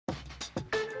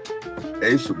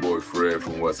Hey, it's your boy Fred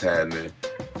from What's Happening.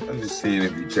 I'm just seeing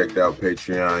if you checked out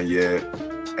Patreon yet.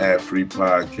 Ad-free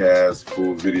podcasts,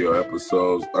 full video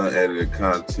episodes, unedited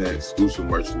content, exclusive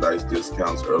merchandise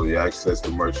discounts, early access to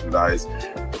merchandise,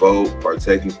 vote,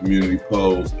 partake in community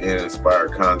polls, and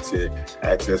inspired content,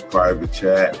 access private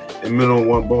chat, and minimum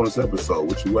one bonus episode.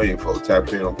 What you waiting for? Tap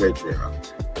in on Patreon.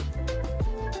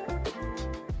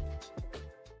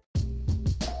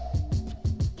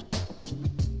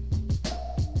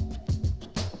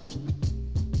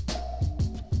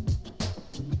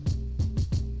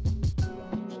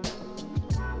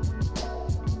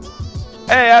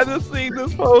 Hey, I just seen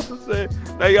this post and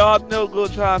said, now y'all know Lil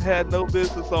Jon had no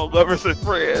business on Lovers and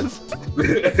Friends.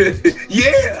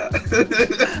 Yeah!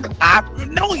 I've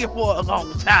known you for a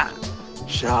long time.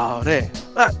 Shawty,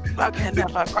 I can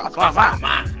never cross my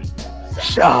mind.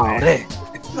 Shawty,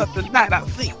 but tonight I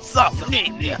see something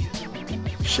in you.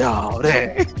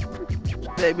 Shawty,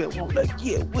 baby, wanna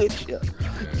get with you.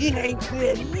 You ain't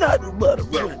been nothing but a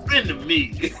friend to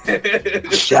me.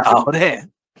 Shawty.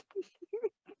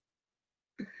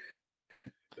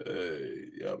 Hey,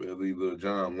 y'all better leave Lil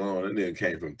Jon alone. That nigga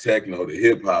came from techno to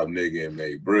hip hop nigga and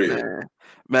made bread.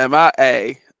 Man,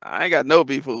 I ain't got no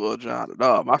beef with Lil Jon at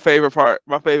all. My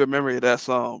favorite memory of that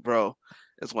song, bro,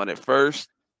 is when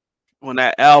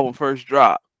that album first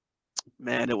dropped.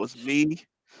 Man, it was me,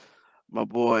 my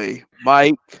boy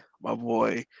Mike, my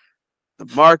boy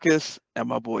Marcus, and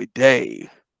my boy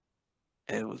Dave.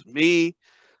 And it was me,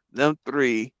 them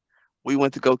three. We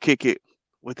went to go kick it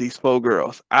with these four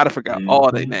girls. I forgot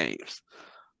all their names.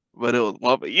 But it was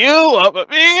one for you, one for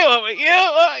me, one for you,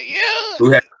 one for you. Who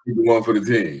had to be the one for the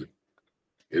team?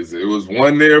 It was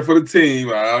one there for the team.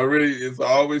 It's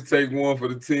always take one for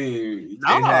the team. You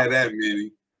can't have that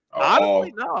many.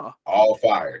 Honestly, no. All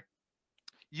fire.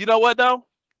 You know what though?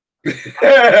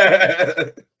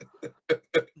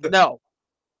 No.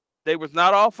 They was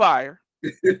not all fire.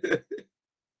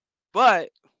 But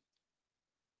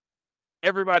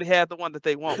everybody had the one that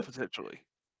they want potentially.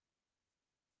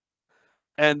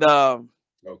 And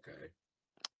okay.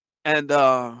 And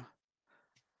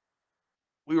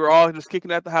we were all just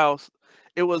kicking at the house.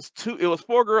 It was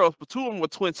four girls, but two of them were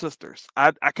twin sisters.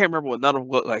 I can't remember what none of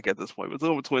them looked like at this point, but two of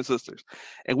them were twin sisters.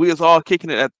 And we was all kicking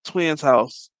it at the twins'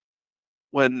 house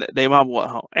when their mom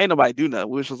went home. Ain't nobody do nothing.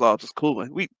 We was just all just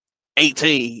cooling. We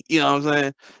 18, you know what I'm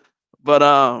saying? But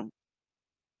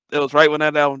it was right when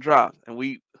that album dropped, and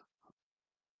we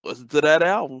listened to that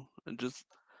album and just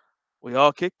we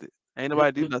all kicked it. Ain't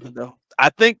nobody do nothing though.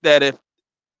 I think that if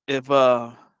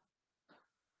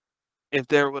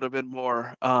there would have been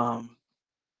more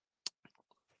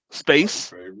space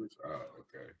favors? Oh,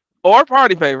 okay. Or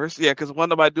party favors, yeah, because wasn't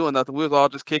nobody doing nothing. We was all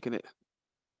just kicking it.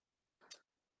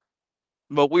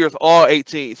 But we was all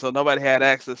 18, so nobody had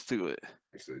access to it.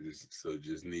 So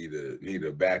just need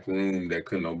a back room that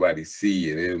couldn't nobody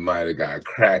see, and it might have got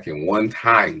cracking one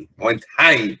time, for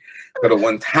the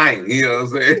one time, you know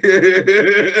what I'm saying?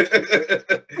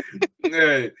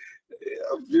 Hey,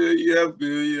 I feel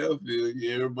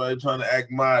you. Everybody trying to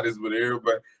act modest, but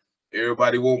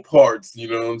everybody want parts, you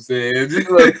know what I'm saying?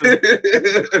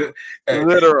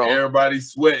 Literal. Everybody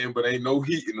sweating, but ain't no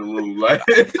heat in the room, like.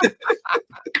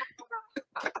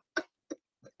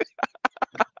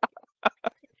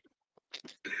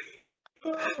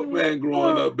 Oh, man,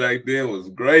 growing up back then was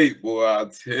great, boy. I'll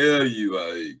tell you,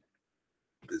 like,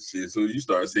 this shit. So you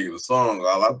start singing the song,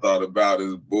 all I thought about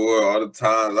is, boy, all the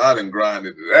times I done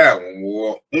grinded to that one,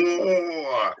 boy.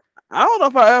 I don't know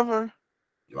if I ever.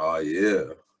 Oh,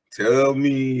 yeah. Tell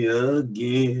me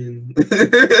again.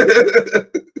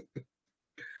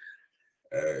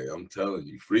 Hey, I'm telling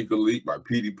you, Freak Elite by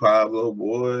Petey Pablo,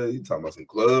 boy. You talking about some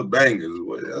club bangers,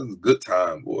 boy. That was a good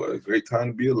time, boy. Great time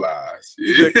to be alive.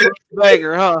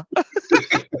 Banger, huh?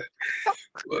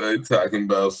 Boy, talking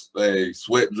about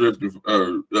sweat dripping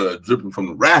from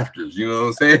the rafters, you know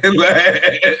what I'm saying?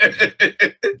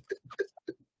 Like,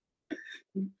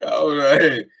 I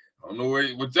don't know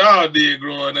what y'all did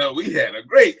growing up. We had a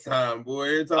great time,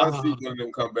 boy. Every time I see one of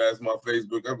them come back to my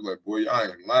Facebook, I be like, boy, I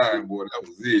ain't lying, boy. That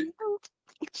was it.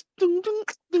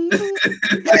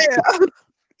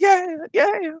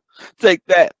 Yeah. Take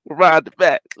that. Ride the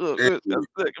back. Look,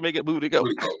 make it booty go.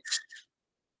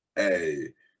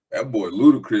 Hey, that boy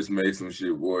Ludacris made some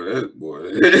shit, boy. That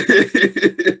boy.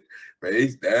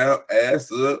 Face down,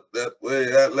 ass up. That way,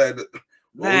 that like the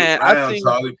man.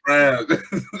 Charlie Brown.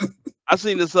 I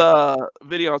seen this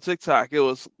video on TikTok. It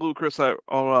was Ludacris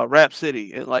on Rap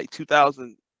City in like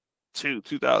 2002,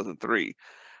 2003.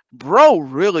 Bro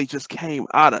really just came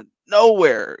out of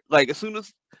nowhere. Like as soon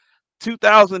as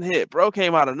 2000 hit, bro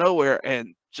came out of nowhere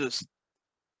and just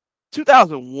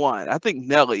 2001. I think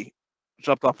Nelly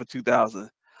jumped off of 2000.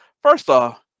 First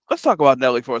off, let's talk about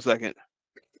Nelly for a second.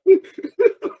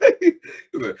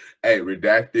 Hey,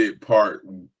 redacted part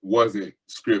wasn't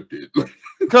scripted.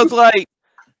 Because, like,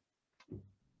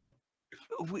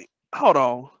 hold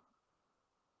on.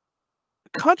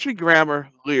 Country grammar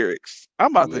lyrics.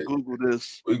 I'm about to Google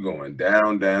this. We're going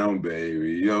down, down,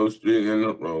 baby. Yo, street in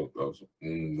the road goes.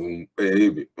 Boom, boom,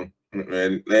 baby.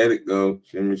 Let it go.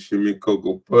 Shimmy, shimmy,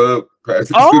 Cocoa Puff. Pass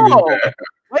it to me now.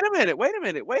 Wait a minute.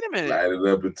 Light it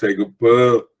up and take a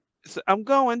puff. So I'm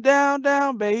going down,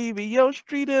 down, baby. Yo,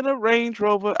 street in a Range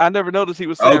Rover. I never noticed he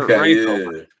was saying Range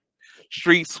Rover.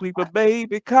 Street sweeper,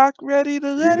 baby. Cock ready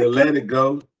to let it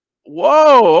go.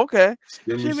 Whoa, okay.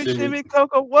 Shimmy, shimmy,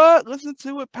 Cocoa, what? Listen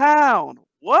to it pound.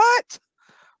 What?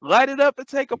 Light it up and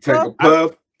take a puff. Take a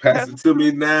puff. Pass it to me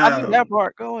now. I did that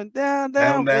part. Going down,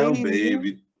 down,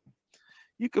 baby.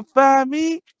 You can find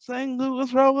me, St.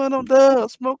 Louis, rolling on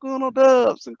dubs, smoking on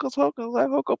dubs, and smoking like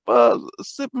Cocoa Puffs,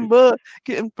 sipping bud,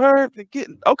 getting purred, and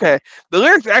getting okay. The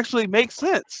lyrics actually make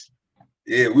sense.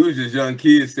 Yeah, we were just young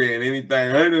kids saying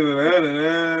anything. I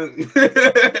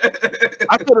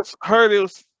could have heard it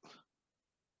was.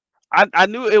 I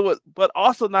knew it was, but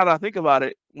also now that I think about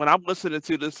it, when I'm listening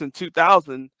to this in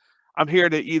 2000, I'm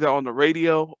hearing it either on the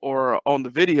radio or on the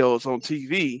videos on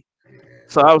TV.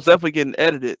 So I was definitely getting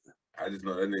edited. I just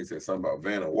know that nigga said something about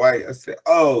Vanna White. I said,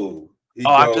 oh.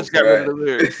 I just got rid of the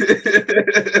lyrics.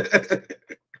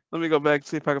 Let me go back and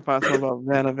see if I can find something about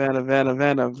Vanna.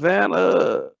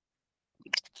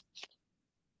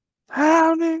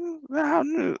 How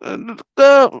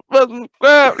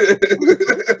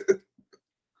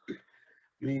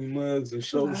Mean mugs and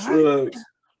shoulder shrugs.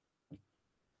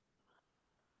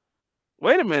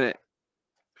 Wait a minute.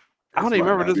 I don't even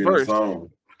remember this verse.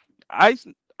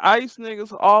 Ice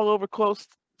niggas all over close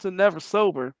to never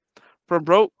sober. From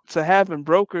broke to having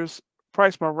brokers.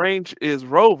 Price my range is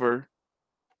Rover.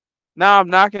 Now I'm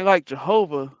knocking like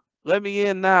Jehovah. Let me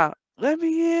in now. Let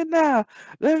me in now.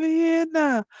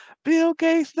 Bill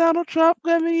Gates, Donald Trump,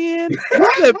 let me in.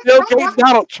 Bill Gates,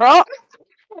 Donald Trump.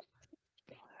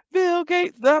 Bill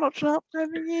Gates, Donald Trump, let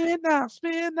me in now.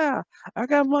 Spin now. I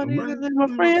got money to live my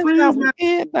friends now. We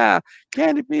in now.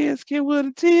 Candy beans, Kenwood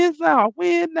and tears now.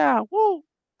 Win now. Woo.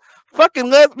 Fucking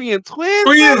lesbian twins.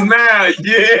 Twins now.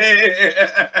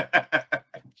 Yeah.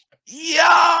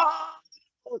 Yo.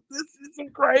 This is some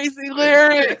crazy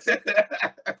lyrics.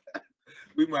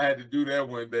 We might have to do that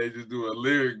one day. Just do a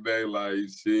lyric day, like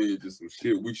shit, just some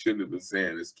shit we shouldn't have been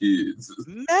saying as kids.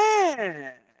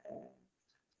 Man.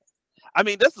 I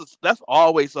mean, that's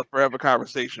always a forever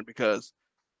conversation because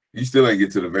you still ain't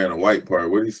get to the Vanna White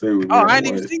part. What did he say? I ain't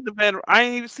even seen the Vanna. I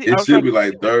ain't even seen. It should be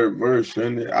like third verse,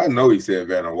 shouldn't it? I know he said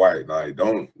Vanna White. Like,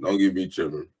 don't get me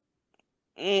tripping.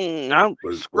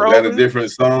 Was that a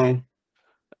different song?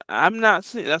 I'm not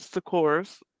seeing. That's the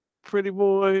chorus. Pretty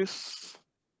Boys,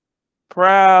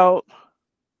 Proud.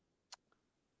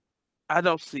 I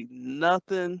don't see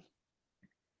nothing.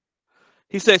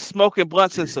 He said smoking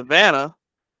blunts in Savannah.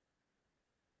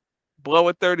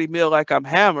 Blowing 30 mil like I'm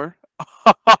Hammer.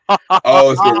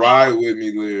 Oh, it's the Ride With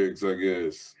Me lyrics, I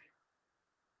guess.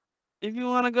 If you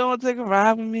want to go and take a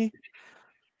ride with me.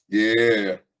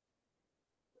 Yeah.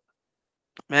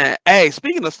 Man, hey,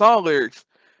 speaking of song lyrics,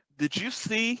 did you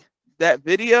see that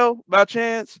video by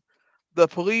chance? The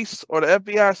police or the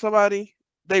FBI, somebody,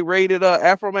 they raided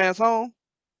Afro Man's home?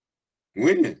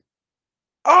 When?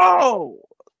 Oh,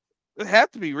 it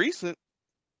had to be recent.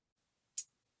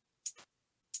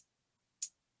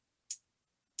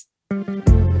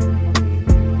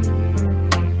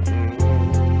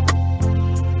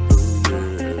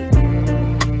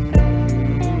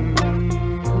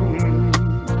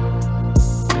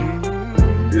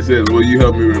 It says, will you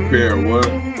help me repair what?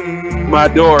 My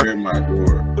door. Repair my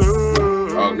door.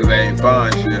 Oh, because they ain't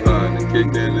find shit, huh? And they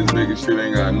kicked in this nigga shit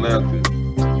ain't got nothing.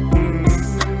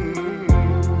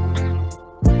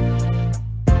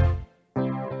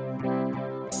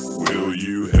 Will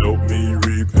you help me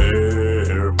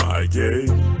repair my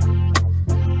gate?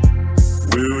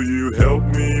 Will you help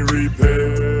me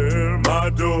repair my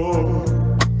door?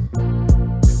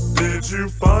 Did you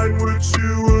find what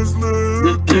you was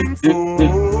looking for?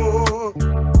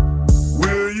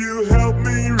 Will you help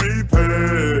me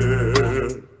repair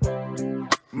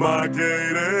my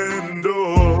gate and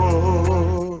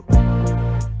door?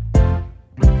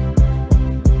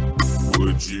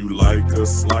 Would you like a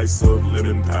slice of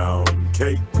lemon pound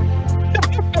cake?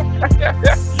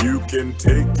 You can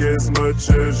take as much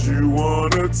as you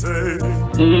wanna take.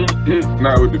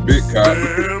 Not with the big cop.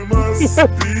 There must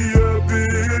be a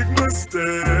big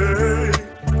mistake.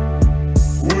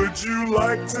 Would you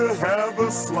like to to have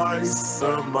a slice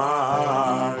of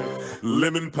my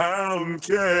lemon pound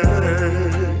cake?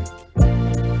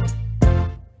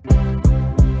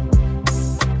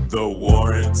 The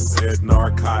warrant said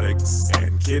narcotics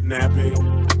and kidnapping.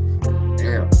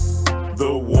 Damn.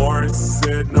 The warrant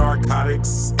said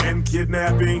narcotics and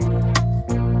kidnapping.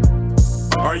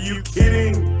 Are you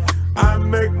kidding? I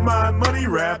make my money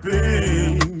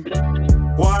rapping.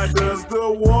 Why does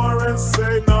the warrant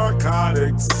say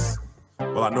narcotics?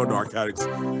 Well, I know narcotics,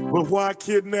 but why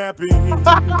kidnapping?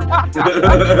 Let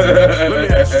me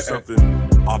ask you something,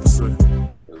 officer.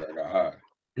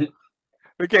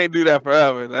 We can't do that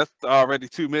forever. That's already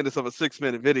 2 minutes of a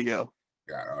 6-minute video.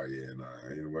 God, oh yeah, nah,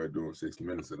 ain't nobody doing 60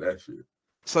 minutes of that shit.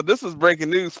 So this is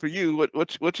breaking news for you.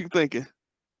 What you thinking?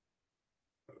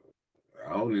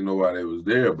 I don't even know why they was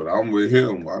there, but I'm with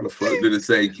him. Why the fuck did it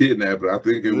say kidnapping? I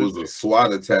think it was a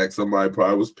SWAT attack. Somebody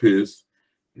probably was pissed.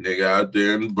 Nigga out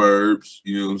there in the burbs,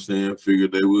 you know what I'm saying?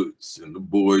 Figured they would send the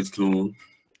boys to him,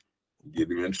 get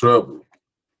him in trouble.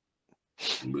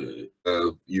 But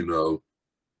you know,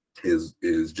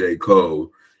 is J.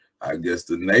 Cole. I guess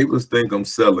the neighbors think I'm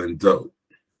selling dope.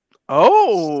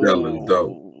 Oh,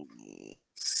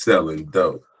 Selling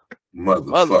dope.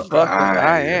 Motherfucker,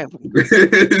 I am.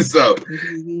 So,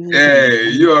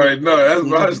 hey, you already know that's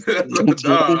my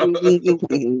dog.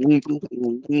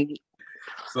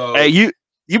 So, hey, you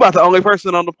about the only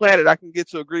person on the planet I can get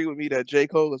to agree with me that J.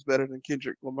 Cole is better than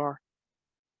Kendrick Lamar.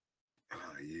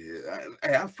 Yeah,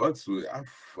 I fucks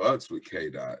with K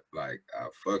Dot. Like I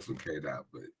fucks with K Dot,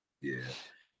 but yeah,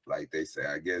 like they say,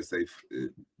 I guess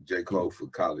J. Cole for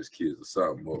college kids or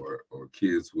something, or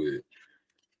kids with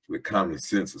common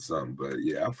sense or something. But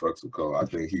yeah, I fucks with Cole. I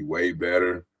think he way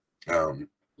better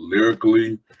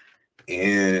lyrically,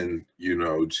 and you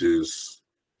know, just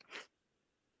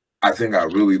I think I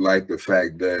really like the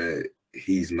fact that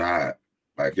he's not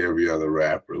like every other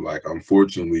rapper. Like,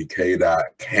 unfortunately, K Dot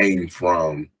came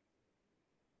from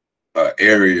an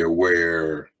area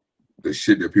where the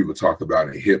shit that people talk about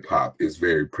in hip hop is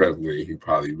very prevalent. He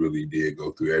probably really did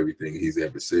go through everything he's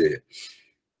ever said.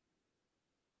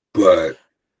 But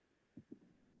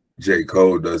J.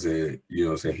 Cole doesn't, you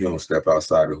know what I'm saying, he don't step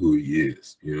outside of who he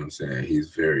is. You know what I'm saying?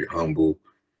 He's very humble.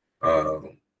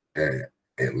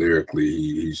 And lyrically,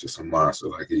 he's just a monster.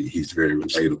 Like he's very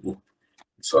relatable.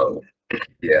 So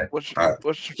yeah. What's your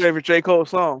favorite J. Cole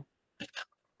song?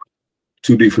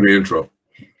 Too Deep for the Intro.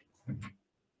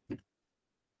 And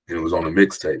it was on a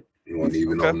mixtape. It wasn't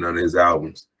even on none of his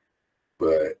albums.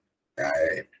 But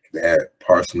that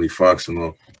Partially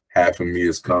Functional, half of me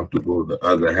is comfortable, the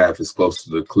other half is close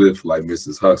to the cliff, like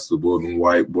Mrs. Huxtable, and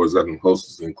white boys at them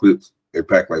hostess and clips. They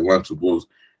pack like Lunchables.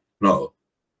 No.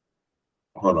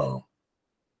 Hold on.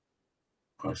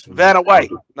 Vanna White.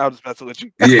 No, I'm just messing with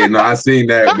you. Yeah, no, I seen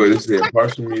that, but it said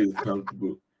partially is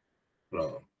comfortable.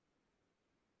 No.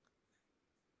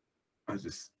 I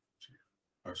just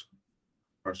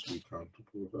partially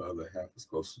comfortable. The other half is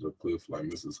close to the cliff, like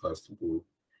Mrs. Huxtable.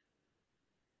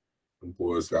 The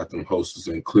boys got them hostess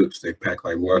and clips. They pack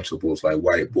like Lunchables, like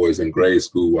white boys in grade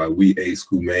school, while we ate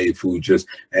school-made food. Just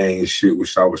ain't shit.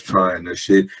 Wish I was trying that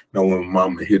shit. No, when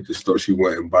mama hit the store, she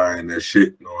wasn't buying that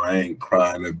shit. No, I ain't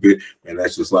crying a bit. Man,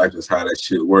 that's just life. That's how that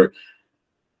shit work.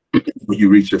 When you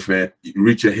reach your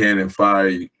hand in fire,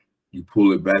 you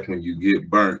pull it back when you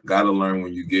get burnt. Gotta learn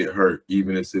when you get hurt,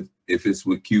 even if it's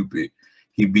with Cupid.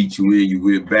 He beat you in, you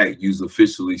went back. You's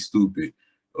officially stupid.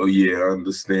 Oh yeah, I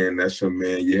understand. That's your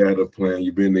man. You had a plan.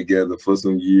 You've been together for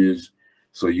some years,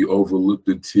 so you overlooked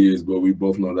the tears. But we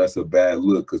both know that's a bad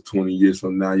look, because 20 years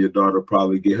from now, your daughter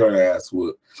probably get her ass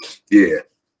whooped. Yeah,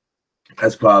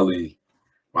 that's probably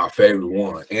my favorite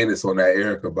one, and it's on that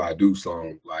Erykah Badu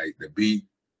song. Like the beat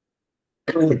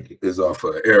is off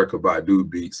of Erykah Badu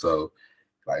beat, so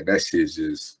like that shit's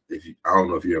just. I don't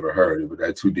know if you ever heard it, but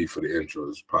that Too Deep for the Intro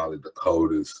is probably the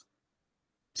coldest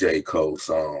J. Cole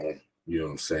song. You know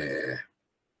what I'm saying?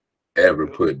 Ever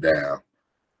put down.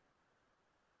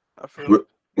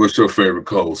 What's your favorite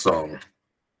Cole song?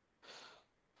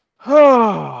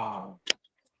 Well,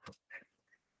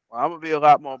 I'm gonna be a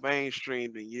lot more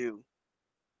mainstream than you.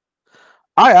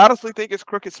 I honestly think it's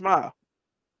Crooked Smile.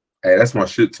 Hey, that's my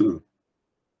shit too.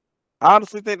 I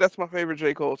honestly think that's my favorite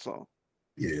J. Cole song.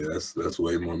 Yeah, that's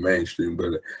way more mainstream,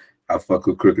 but I fuck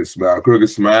with Crooked Smile. Crooked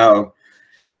Smile,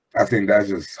 I think that's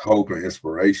just hope and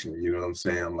inspiration. You know what I'm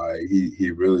saying? Like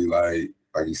he really like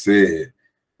he said,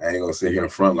 I ain't gonna sit here in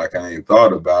front like I ain't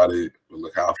thought about it, but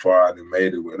look how far I done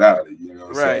made it without it. You know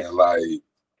what I'm saying? Like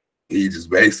he just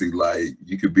basically like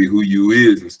you could be who you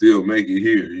is and still make it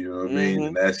here. You know what I mean?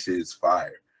 And that shit's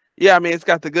fire. Yeah, I mean it's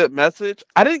got the good message.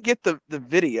 I didn't get the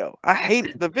video. I hate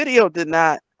it. The video did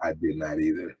not. I did not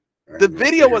either. The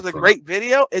video was a great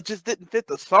video. It just didn't fit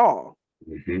the song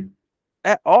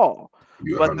at all.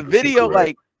 You're but the video, correct.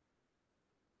 like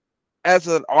as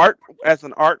an art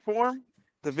form,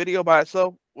 the video by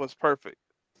itself was perfect,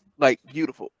 like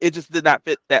beautiful. It just did not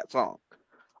fit that song.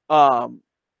 But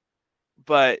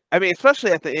I mean,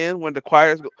 especially at the end when the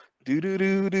choirs go do do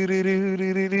do do do do do do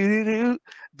do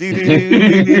do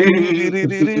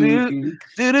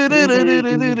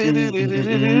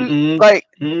do, like,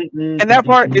 and that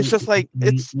part is just like,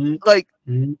 it's like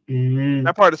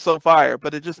that part is so fire,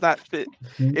 but it just not fit.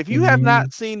 If you have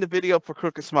not seen the video for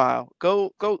Crooked Smile,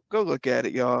 go look at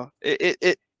it, y'all.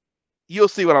 It you'll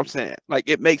see what I'm saying. Like,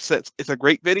 it makes sense. It's a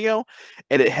great video,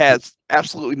 and it has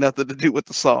absolutely nothing to do with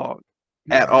the song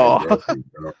at all.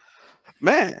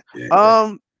 Man,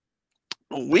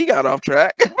 we got off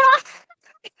track.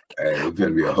 Hey, it's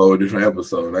gonna be a whole different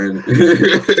episode, ain't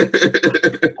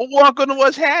it? Welcome to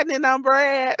What's Happening. I'm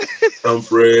Brad. I'm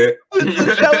Fred.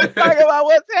 Let's talk about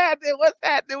what's happening. What's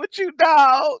happening with you,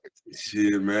 dog?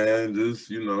 Shit, man. Just,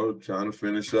 trying to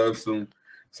finish up some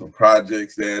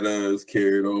projects that is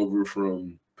carried over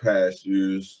from past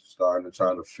years. Trying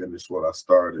to finish what I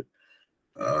started.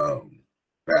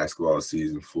 Basketball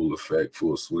season, full effect,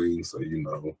 full swing. So,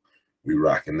 we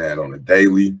rocking that on a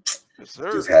daily. Yes,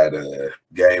 sir. Just had a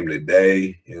game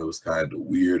today. It was kind of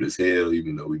weird as hell,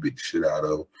 even though we beat the shit out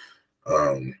of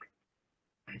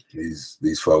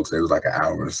these folks. They was like an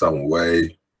hour and some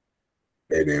away.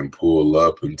 They didn't pull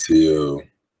up until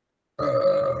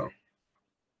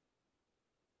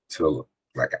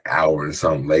like an hour and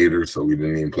something later. So we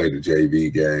didn't even play the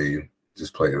JV game.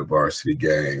 Just played a varsity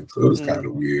game. So it was kind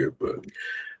of weird. But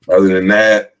other than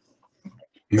that,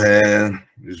 man,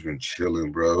 just been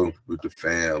chilling, bro, with the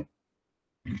fam.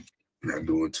 Not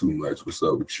doing too much. What's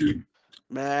up with you?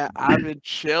 Man, I've been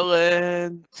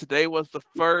chilling. Today was the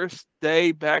first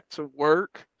day back to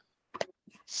work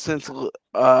since the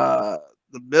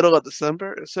middle of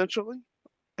December, essentially.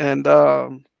 And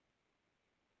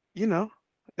it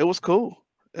was cool.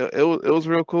 It was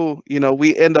real cool.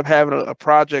 We end up having a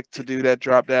project to do that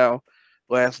dropped down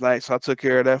last night, so I took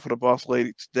care of that for the boss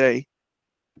lady today.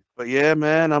 But yeah,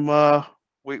 man,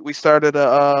 we started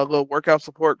a little workout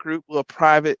support group, little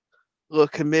private little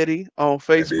committee on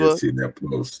Facebook. I did see that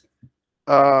post.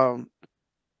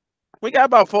 We got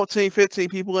about 14, 15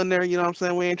 people in there, you know what I'm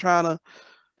saying? We ain't trying to,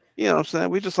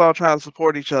 we just all trying to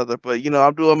support each other. But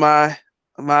I'm doing my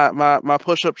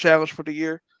push-up challenge for the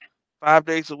year, 5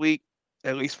 days a week,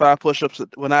 at least 5 push-ups.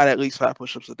 Well, not at least 5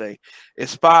 push-ups a day.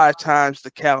 It's 5 times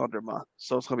the calendar month.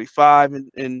 So it's gonna be 5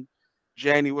 in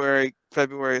January.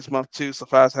 February is month 2, so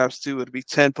 5 times 2, it'll be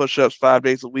 10 push-ups 5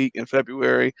 days a week in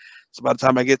February. So by the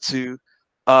time I get to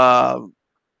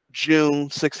June,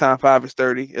 6 times 5 is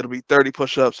 30. It'll be 30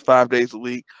 push-ups 5 days a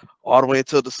week. All the way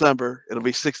until December, it'll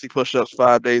be 60 push-ups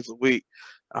 5 days a week.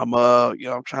 I'm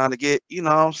I'm trying to get,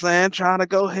 trying to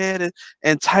go ahead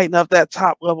and tighten up that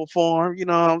top level form,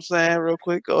 real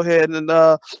quick. Go ahead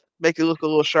and make it look a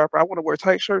little sharper. I want to wear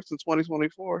tight shirts in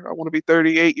 2024. I want to be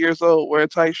 38 years old wearing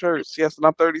tight shirts. Yes, and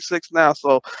I'm 36 now,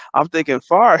 so I'm thinking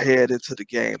far ahead into the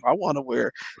game. I want to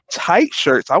wear tight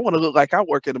shirts. I want to look like I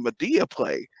work in a Medea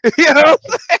play.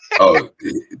 Oh,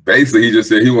 basically, he just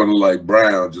said he want to look like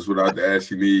Brown, just without the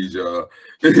ashy knees, y'all.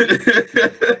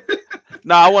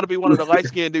 No, I want to be one of the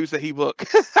light-skinned dudes that he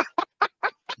booked.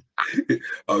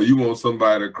 Oh, you want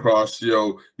somebody to cross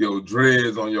your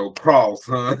dreads on your cross,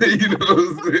 huh? You know what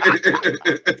I'm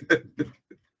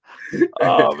saying?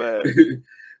 Oh, man.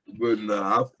 But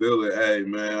nah, I feel it. Hey,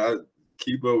 man, I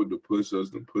keep up with the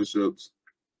push-ups and push-ups.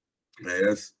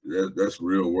 Man, that's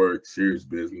real work, serious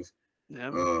business.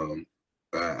 Yeah.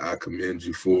 I commend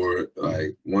you for it.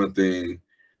 Like, one thing,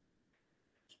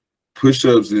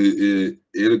 push-ups,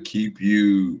 it'll keep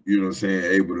you,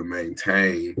 able to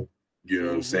maintain, what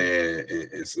I'm saying,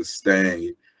 and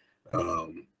sustain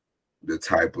the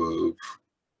type of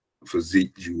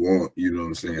physique you want, what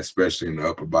I'm saying, especially in the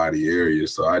upper body area.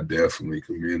 So I definitely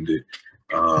commend it.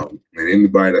 And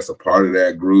anybody that's a part of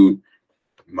that group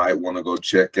might want to go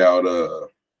check out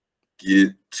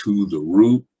Get to the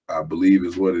Root, I believe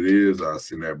is what it is. I'll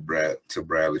send that to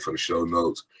Bradley for the show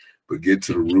notes. But Get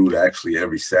to the Root, actually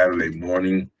every Saturday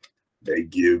morning, they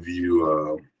give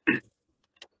you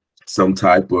some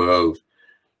type of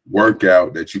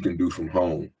workout that you can do from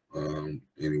home,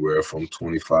 anywhere from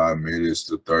 25 minutes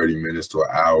to 30 minutes to an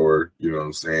hour, you know what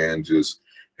I'm saying? Just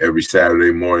every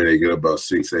Saturday morning, they get up about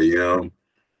 6 a.m.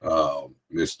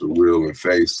 Mr. Will and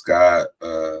Faith Scott,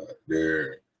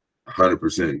 they're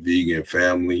 100% vegan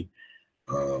family.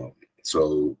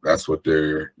 So that's what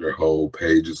their whole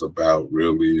page is about.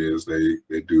 Really, is they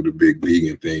do the big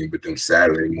vegan thing, but them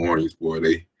Saturday mornings, boy,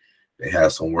 they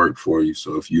have some work for you.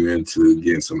 So if you into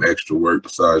getting some extra work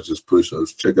besides just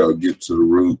push-ups, check out Get to the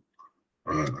Root.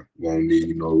 Won't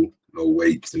need no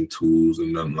weights and tools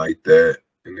and nothing like that,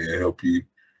 and they help you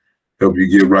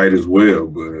get right as well.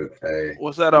 But hey,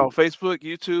 what's that on Facebook,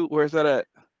 YouTube? Where's that at?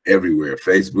 Everywhere.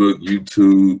 Facebook,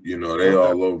 YouTube, they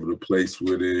all over the place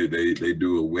with it. They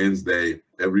do a Wednesday.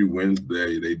 Every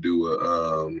Wednesday they do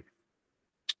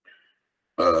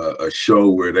a show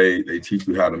where they teach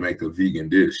you how to make a vegan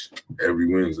dish every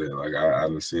Wednesday. Like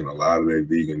I've seen a lot of their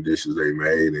vegan dishes they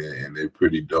made, and they're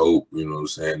pretty dope. You know what I'm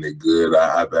saying? They're good.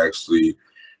 I've actually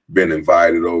been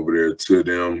invited over there to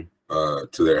them,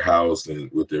 to their house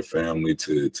and with their family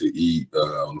to eat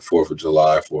on the 4th of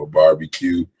July for a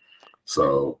barbecue.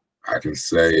 So I can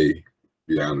say,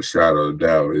 beyond a shadow of a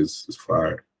doubt, it's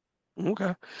fire.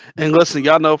 Okay. And listen,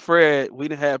 y'all know Fred. We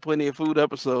done had plenty of food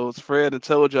episodes. Fred had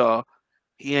told y'all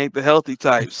he ain't the healthy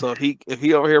type. So if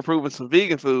he over here proving some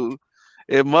vegan food,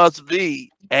 it must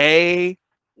be A1.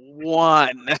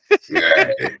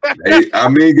 Yeah, I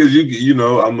mean, because you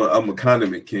know, I'm a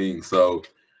condiment king, so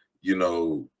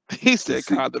he said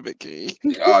condiment king.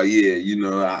 Oh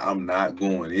yeah, I'm not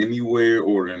going anywhere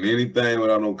ordering anything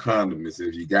without no condiments.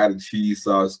 If you got a cheese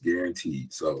sauce,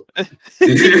 guaranteed. So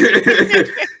we've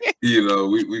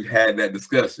had that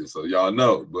discussion, so y'all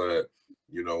know. But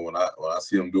when I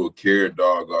see them do a carrot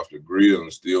dog off the grill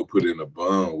and still put it in a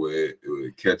bun with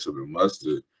ketchup and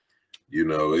mustard,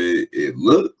 it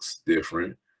looks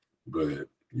different, but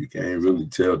you can't really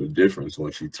tell the difference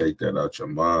once you take that out your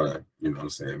mind, what I'm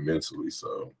saying, mentally.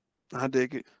 So I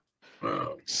dig it.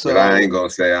 But I ain't gonna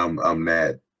say I'm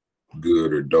that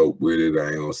good or dope with it.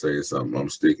 I ain't gonna say it's something I'm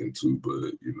sticking to,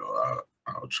 but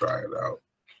I'll try it out.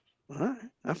 All right,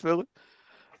 I feel it.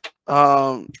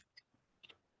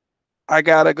 I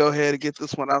gotta go ahead and get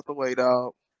this one out the way,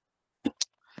 dog.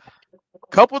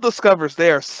 Couple discovers they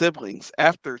are siblings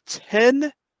after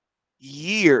 10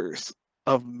 years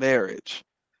of marriage.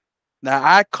 Now,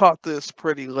 I caught this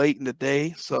pretty late in the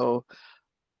day, so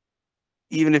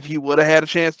even if you would have had a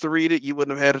chance to read it, you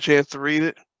wouldn't have had a chance to read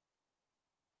it.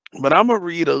 But I'm going to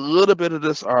read a little bit of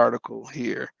this article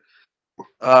here.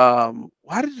 Why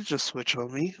did it just switch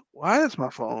on me? Why is my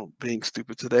phone being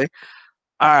stupid today?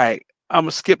 All right, I'm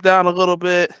going to skip down a little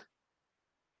bit.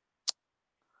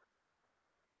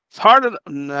 It's hard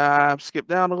to skip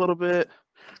down a little bit.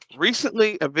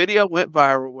 Recently, a video went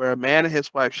viral where a man and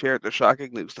his wife shared their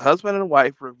shocking news. The husband and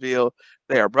wife revealed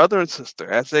they are brother and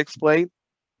sister. As they explained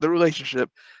the relationship,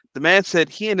 the man said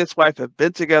he and his wife have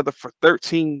been together for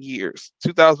 13 years.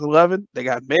 2011, they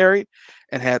got married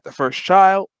and had their first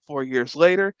child. 4 years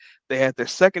later, they had their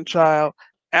second child.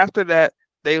 After that,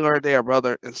 they learned they are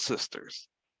brother and sister.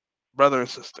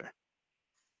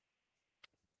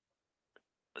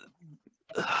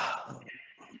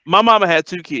 My mama had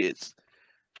 2 kids,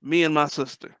 me and my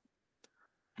sister.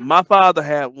 My father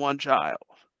had 1 child,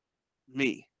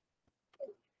 me.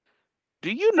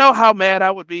 Do you know how mad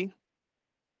I would be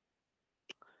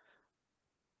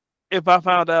if I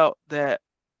found out that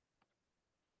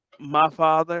my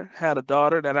father had a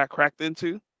daughter that I cracked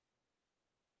into?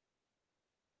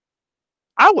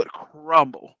 I would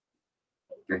crumble.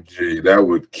 Gee, that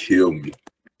would kill me.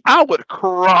 I would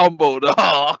crumble,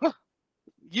 dog.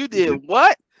 You did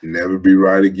what? Never be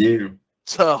right again.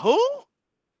 To who?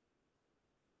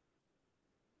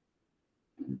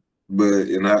 But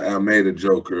I made a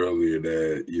joke earlier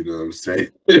that, what I'm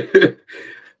saying?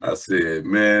 I said,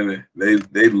 man,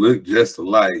 they look just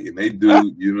alike and they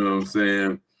do, you know what I'm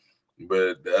saying?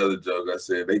 But the other joke I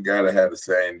said, they gotta have the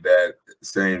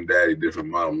same daddy, different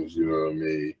mamas, you know what I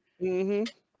mean? Mm-hmm.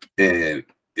 And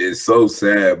it's so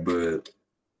sad, but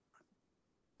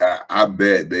I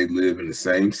bet they live in the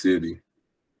same city.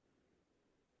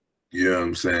 You know what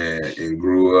I'm saying? And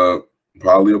grew up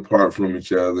probably apart from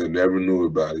each other, never knew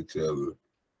about each other,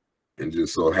 and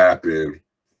just so happened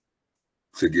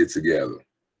to get together.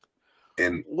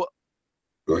 And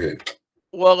go ahead.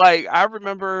 Well, like I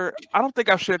remember, I don't think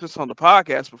I've shared this on the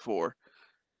podcast before.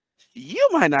 You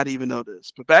might not even know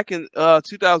this, but back in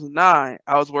 2009,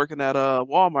 I was working at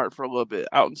Walmart for a little bit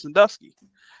out in Sandusky,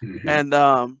 and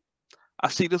I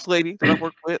see this lady that I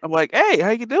work with. I'm like, "Hey, how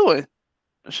you doing?"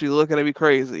 And she looking at me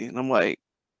crazy, and I'm like,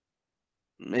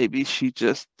 maybe she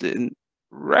just didn't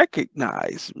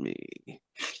recognize me.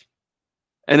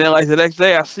 And then like the next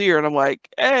day, I see her, and I'm like,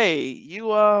 "Hey,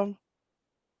 you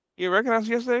recognized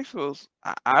me yesterday?" She goes,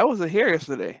 I wasn't here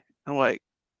yesterday. I'm like,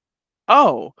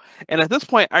 oh. And at this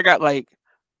point, I got like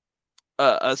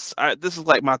this is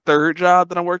like my third job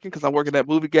that I'm working because I'm working at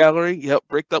Movie Gallery. Yep,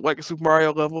 bricked up like a Super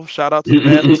Mario level. Shout out to the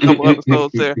man. There's a couple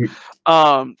episodes there.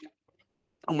 I'm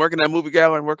working at Movie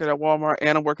Gallery, I'm working at Walmart,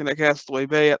 and I'm working at Castaway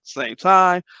Bay at the same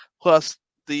time. Plus,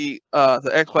 the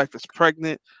ex-wife is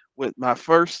pregnant with my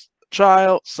first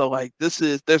child, so like there's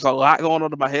a lot going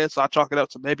on in my head. So I chalk it up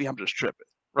to maybe I'm just tripping,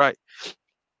 right?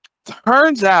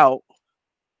 Turns out,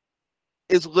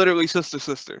 it's literally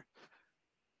sister.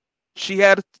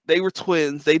 They were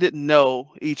twins. They didn't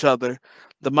know each other.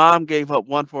 The mom gave up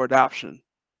one for adoption.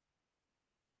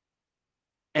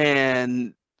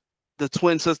 And the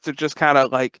twin sister just kind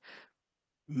of like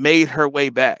made her way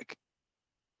back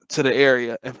to the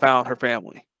area and found her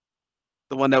family.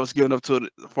 The one that was given up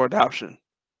for adoption.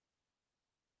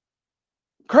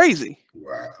 Crazy.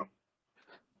 Wow.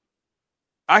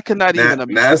 I could not even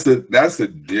imagine. That's a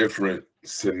different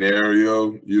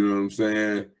scenario. You know what I'm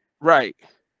saying? Right.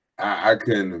 I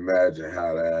couldn't imagine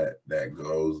how that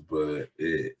goes, but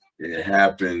it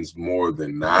happens more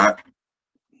than not.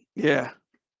 Yeah.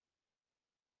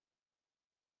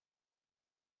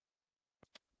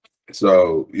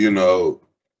 So,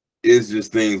 it's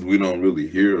just things we don't really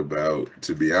hear about,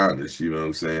 to be honest, you know what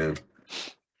I'm saying?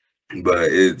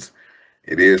 But it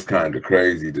is kind of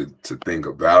crazy to think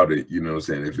about it, you know what I'm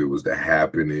saying? If it was to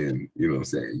happen in, you know what I'm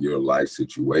saying, your life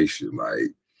situation,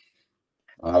 like,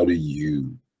 how do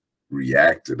you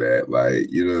react to that? Like,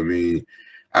 you know what I mean?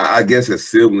 I guess as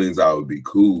siblings, I would be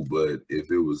cool, but if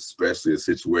it was especially a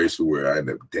situation where I end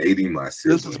up dating my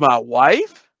sibling. This is my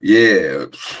wife? Yeah,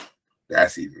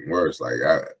 that's even worse. Like,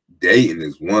 dating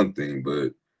is one thing,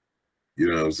 but you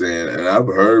know what I'm saying? And I've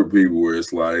heard people where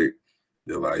it's like,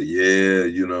 they're like, yeah,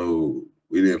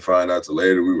 we didn't find out till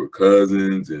later we were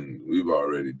cousins and we've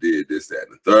already did this, that,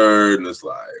 and the third. And it's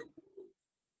like,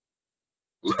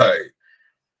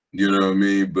 you know what I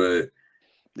mean? But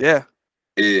yeah,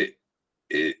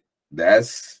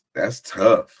 that's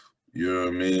tough. You know what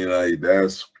I mean? Like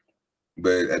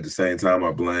but at the same time,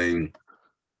 I blame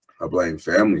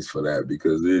families for that,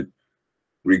 because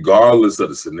regardless of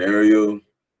the scenario,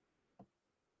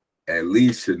 at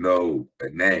least should know a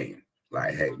name.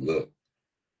 Like, hey, look,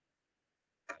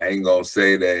 I ain't gonna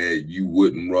say that you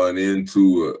wouldn't run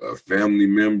into a family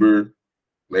member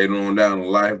later on down in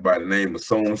life by the name of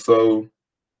so-and-so.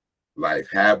 Life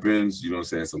happens, you know what I'm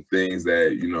saying? Some things that,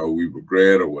 we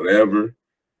regret or whatever.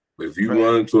 But if you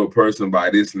run into a person by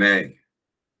this name,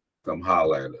 come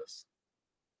holler at us.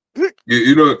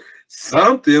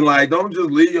 Something like, don't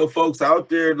just leave your folks out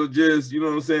there to just, you know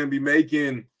what I'm saying, be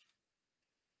making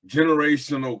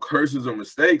generational curses or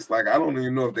mistakes. Like, I don't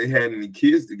even know if they had any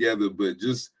kids together, but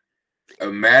just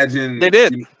imagine they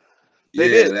did. They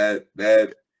did.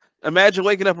 That imagine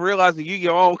waking up and realizing you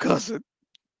your own cousin.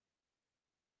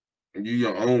 You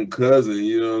your own cousin,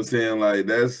 you know what I'm saying? Like,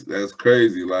 that's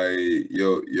crazy. Like,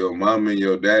 your mom and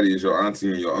your daddy is your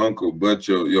auntie and your uncle, but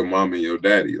your mom and your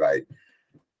daddy, like,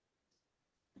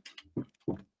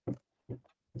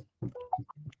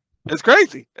 it's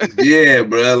crazy. Yeah,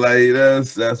 bro. Like,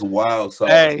 that's wild sauce.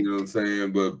 Hey. You know what I'm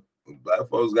saying? But black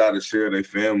folks gotta share their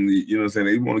family. You know what I'm saying?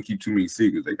 They want to keep too many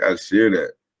secrets. They gotta share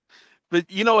that. But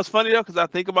what's funny though, because I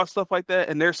think about stuff like that,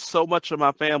 and there's so much of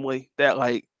my family that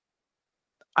like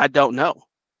I don't know.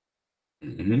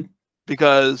 Mm-hmm.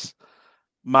 Because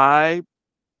I've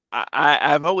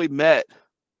only met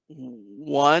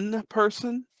one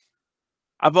person.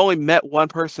 I've only met one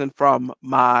person from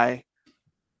my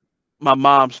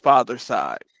mom's father's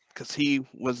side, because he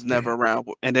was never around,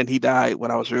 and then he died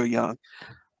when I was real young.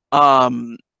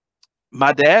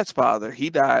 My dad's father, he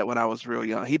died when I was real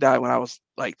young. He died when I was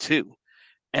like 2.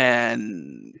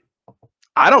 And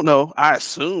I don't know. I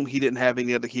assume he didn't have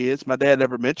any other kids. My dad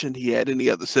never mentioned he had any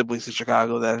other siblings in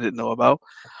Chicago that I didn't know about.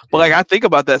 But like, I think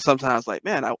about that sometimes. Like,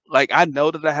 man, I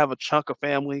know that I have a chunk of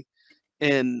family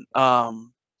in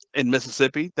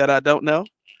Mississippi that I don't know,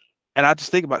 and I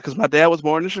just think about it because my dad was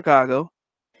born in Chicago.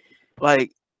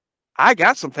 Like, I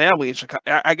got some family in Chicago.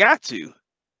 I got to.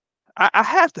 I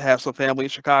have to have some family in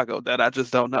Chicago that I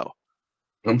just don't know.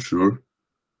 I'm sure.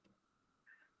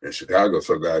 And Chicago's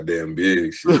so goddamn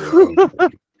big, shit.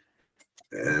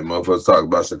 And motherfuckers talk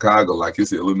about Chicago like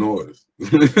it's Illinois.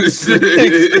 You know what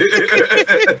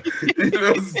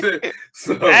I'm saying?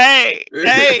 So, hey,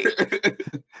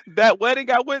 that wedding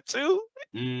I went to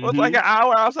was like an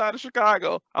hour outside of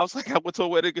Chicago. I was like, I went to a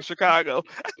wedding in Chicago.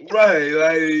 Right,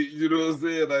 like, you know what I'm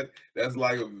saying? Like, that's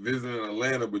like visiting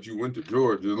Atlanta, but you went to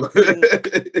Georgia.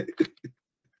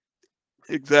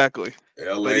 Exactly.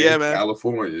 LA, yeah, man.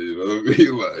 California, you know what I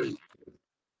mean? Like,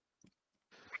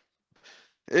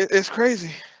 it's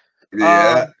crazy.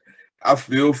 Yeah, I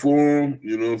feel for them.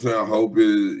 You know what I'm saying? I hope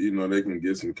they can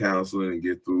get some counseling and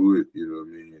get through it. You know what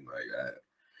I mean?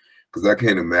 Because I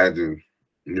can't imagine,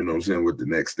 you know what I'm saying, what the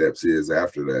next steps is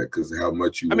after that. Because how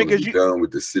much you want to be done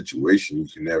with the situation, you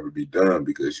can never be done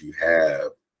because you have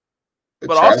a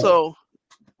but child. Also,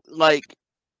 like,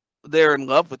 they're in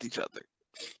love with each other.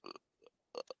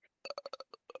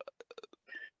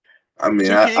 I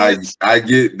mean, I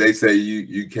get they say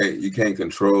you can't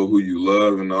control who you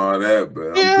love and all that,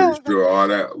 but I'm pretty sure all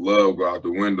that love go out the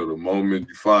window the moment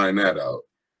you find that out.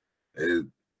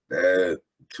 That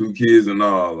 2 kids and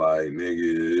all, like,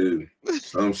 nigga,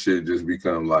 some shit just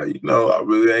become like, I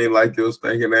really ain't like your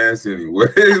stinking ass anyway.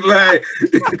 like,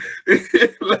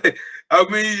 I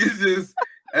mean, it's just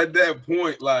at that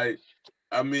point, like,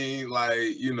 I mean,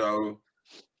 like,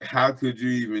 how could you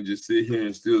even just sit here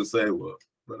and still say, well,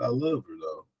 but I love her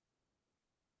though.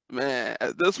 Man,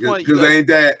 at this point, because ain't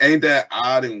that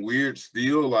odd and weird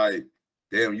still? Like,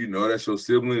 damn, that's your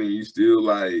sibling and you still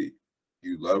like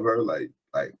you love her, like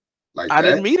I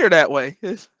didn't meet her that way.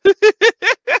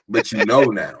 But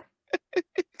now.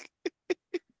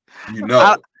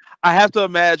 I have to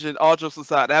imagine, all jokes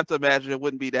aside, I have to imagine it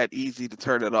wouldn't be that easy to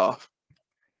turn it off.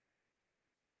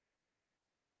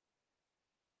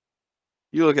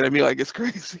 You looking at me like it's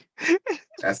crazy.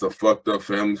 That's a fucked up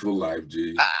family for life,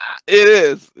 G. It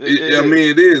is. I mean,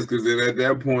 it is, because then at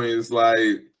that point, it's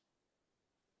like,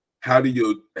 how do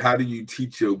you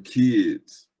teach your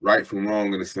kids right from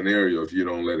wrong in a scenario if you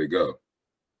don't let it go?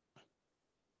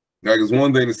 Like, it's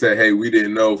one thing to say, hey, we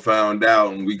didn't know, found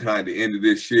out, and we kind of ended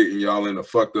this shit, and y'all in a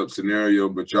fucked up scenario,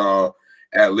 but y'all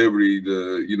at liberty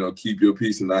to, keep your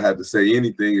peace and not have to say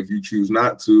anything if you choose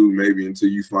not to, maybe until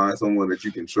you find someone that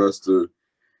you can trust to,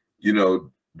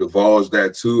 divulge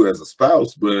that to as a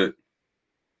spouse. But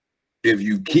if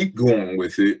you keep going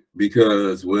with it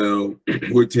because, well,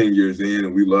 we're 10 years in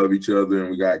and we love each other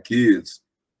and we got kids,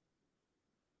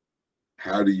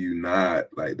 how do you not,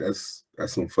 like, that's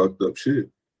some fucked up shit.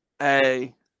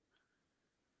 Hey,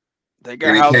 they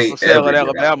got houses for sale in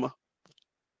Alabama.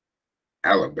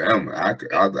 Alabama,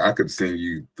 I could send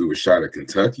you through a shot of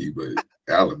Kentucky, but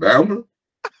Alabama?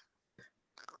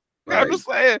 Like, I'm just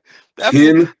saying.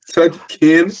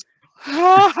 Ken.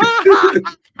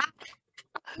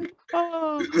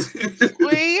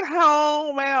 Sweet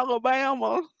home,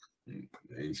 Alabama.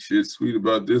 Ain't shit sweet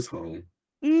about this home.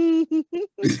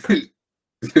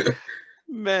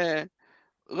 Man,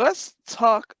 let's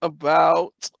talk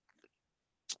about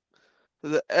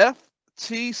the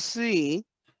FTC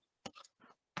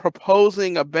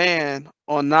proposing a ban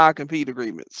on non-compete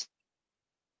agreements.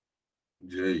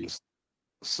 Jay.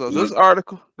 So this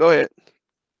article, go ahead.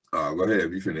 Go ahead.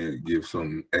 If you finna give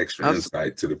some extra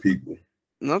insight to the people.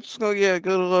 No, I'm just gonna get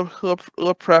a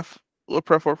little pref.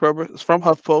 It's from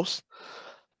HuffPost.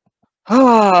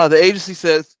 The agency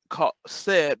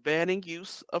said banning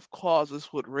use of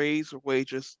clauses would raise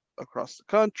wages across the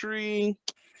country.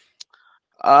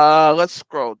 Let's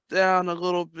scroll down a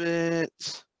little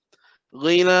bit.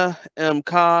 Lena M.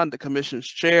 Khan, the commission's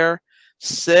chair,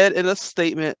 said in a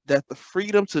statement that the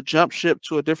freedom to jump ship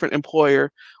to a different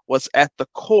employer was at the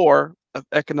core of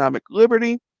economic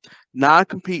liberty.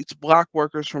 Non-competes block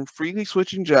workers from freely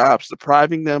switching jobs,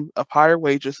 depriving them of higher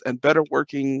wages and better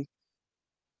working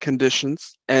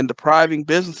conditions, and depriving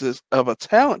businesses of a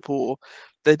talent pool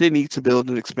that they need to build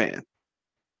and expand.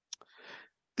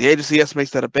 The agency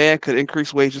estimates that a ban could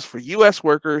increase wages for U.S.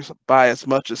 workers by as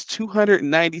much as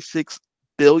 $296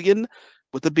 billion,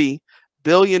 with a B,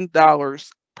 $billion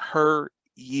per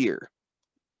year.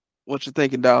 What you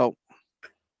thinking, dog?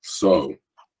 So,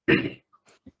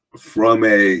 from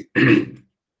a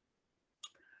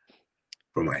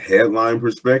headline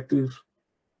perspective,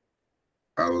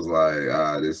 I was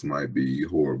like, this might be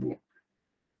horrible,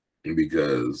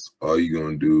 because all you're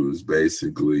gonna do is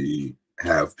basically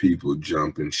have people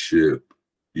jump and ship,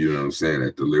 you know what I'm saying,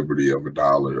 at the liberty of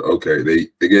 $1. Okay, they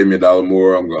gave me $1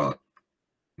 more, I'm gone.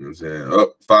 You know what I'm saying?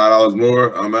 Oh, $5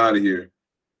 more, I'm out of here.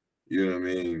 You know what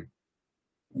I mean?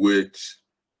 Which,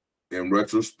 in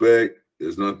retrospect,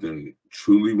 there's nothing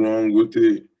truly wrong with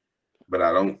it, but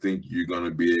I don't think you're going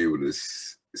to be able to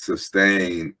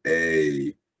sustain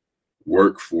a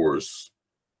workforce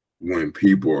when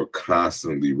people are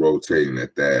constantly rotating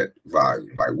at that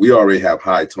volume. Like, we already have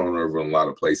high turnover in a lot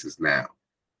of places now.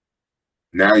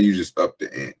 Now you just up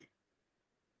the ante.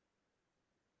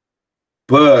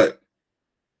 But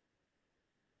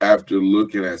after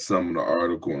looking at some of the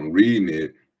article and reading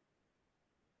it,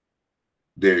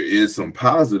 there is some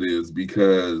positives,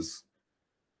 because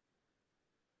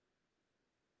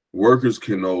workers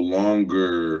can no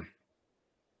longer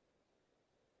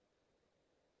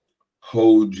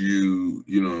hold you,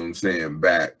 you know what I'm saying,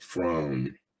 back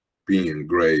from being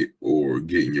great or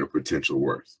getting your potential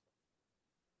worth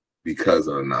because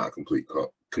of a non-compete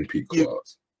compete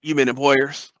clause. You mean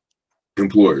employers?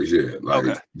 Employers, yeah. Like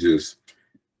Okay. just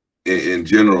in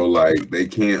general, like they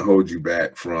can't hold you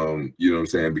back from, you know what I'm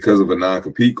saying, because of a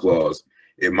non-compete clause.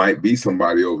 It might be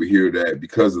somebody over here that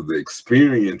because of the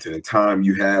experience and the time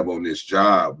you have on this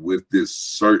job with this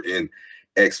certain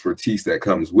expertise that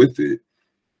comes with it,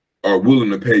 are willing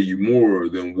to pay you more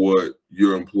than what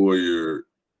your employer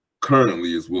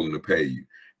currently is willing to pay you.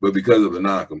 But because of the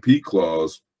non-compete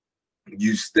clause,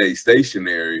 you stay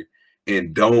stationary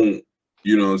and don't,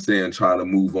 you know what I'm saying, try to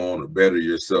move on or better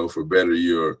yourself or better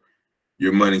your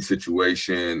money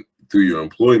situation through your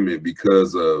employment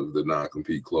because of the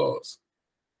non-compete clause.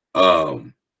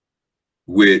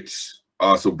 Which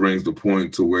also brings the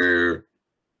point to where,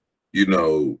 you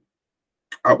know,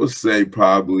 I would say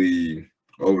probably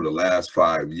over the last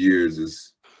 5 years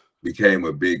it's became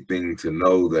a big thing to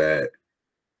know that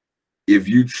if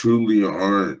you truly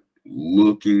aren't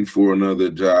looking for another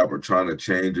job or trying to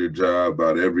change your job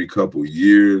about every couple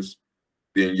years,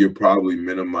 then you're probably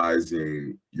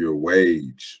minimizing your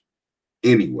wage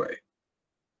anyway.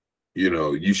 You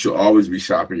know, you should always be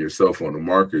shopping yourself on the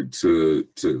market to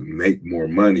make more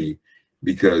money,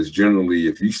 because generally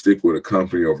if you stick with a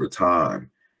company over time,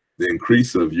 the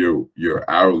increase of your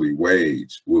hourly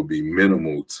wage will be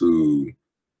minimal to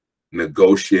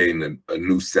negotiating a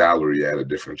new salary at a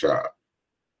different job,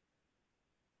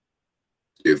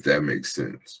 if that makes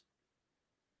sense.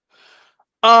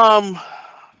 I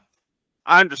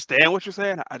understand what you're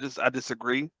saying. I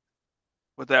disagree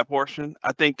with that portion.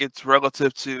 I think it's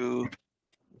relative to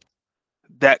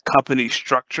that company's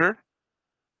structure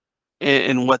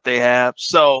and what they have.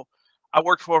 So I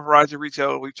worked for a Verizon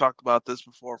retailer. We've talked about this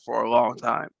before for a long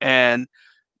time. And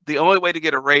the only way to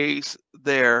get a raise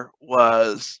there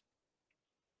was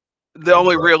the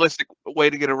only realistic way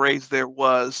to get a raise there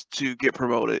was to get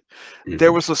promoted.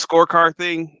 There was a scorecard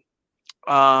thing,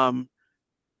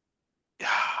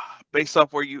 based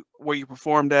off where you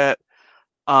performed at.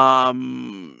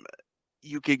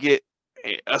 You could get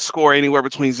a score anywhere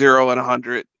between 0 and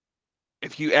 100.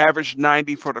 If you average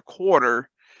 90 for the quarter,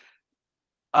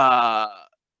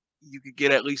 you could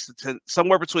get at least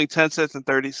somewhere between 10 cents and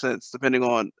 30 cents, depending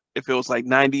on if it was like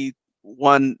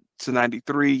 91 to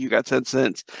 93, you got 10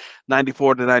 cents,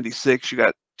 94 to 96, you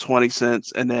got 20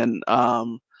 cents, and then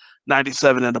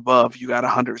 97 and above, you got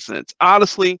 100 cents.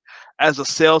 Honestly, as a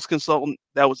sales consultant,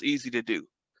 that was easy to do.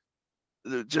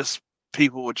 Just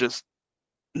people would just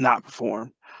not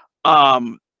perform.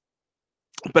 But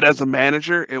as a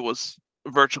manager, it was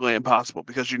virtually impossible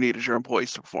because you needed your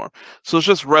employees to perform. So it's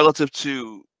just relative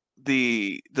to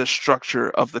the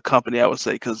structure of the company, I would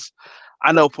say, because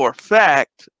I know for a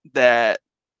fact that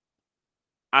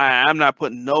I'm not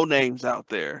putting no names out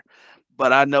there,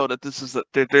 but I know that this is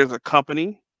there's a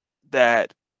company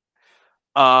that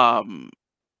that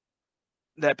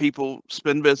people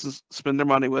spend their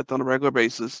money with on a regular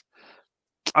basis.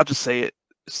 I'll just say it.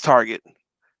 It's Target.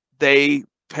 They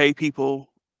pay people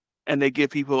and they give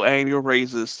people annual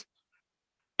raises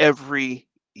every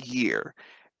year.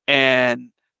 And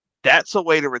that's a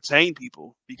way to retain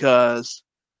people because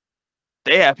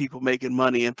they have people making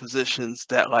money in positions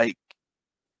that, like,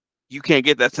 you can't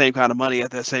get that same kind of money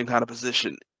at that same kind of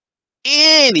position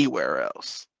anywhere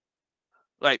else.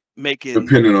 Like making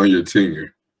depending on your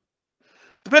tenure.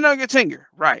 Depending on your tenure,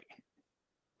 right?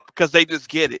 Because they just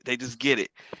get it. They just get it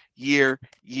year.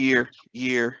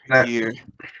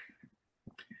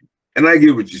 And I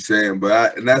get what you're saying,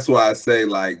 but and that's why I say,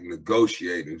 like,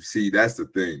 negotiating. See, that's the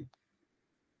thing.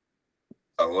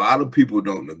 A lot of people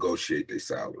don't negotiate their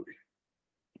salary.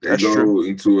 They go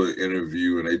into an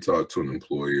interview and they talk to an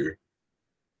employer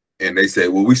and they say,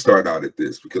 well, we start out at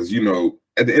this, because, you know,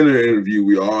 at the end of the interview,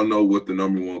 we all know what the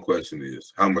number one question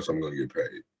is: how much I'm going to get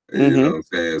paid. You know what I'm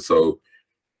saying? So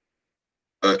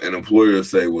an employer will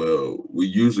say, well, we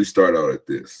usually start out at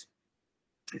this.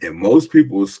 And most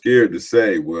people are scared to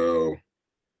say, well,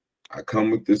 I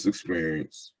come with this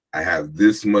experience. I have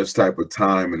this much type of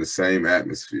time in the same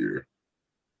atmosphere.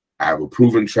 I have a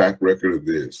proven track record of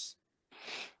this.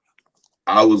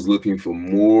 I was looking for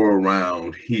more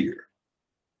around here.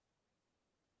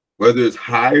 Whether it's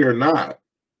high or not,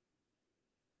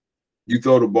 you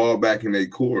throw the ball back in their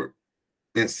court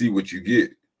and see what you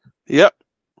get. Yep.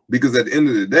 Because at the end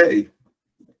of the day,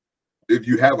 if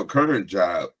you have a current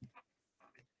job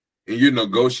and you're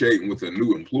negotiating with a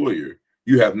new employer,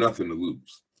 you have nothing to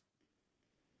lose.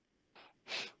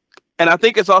 And I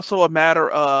think it's also a matter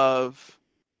of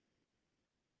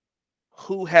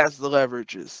who has the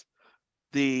leverages.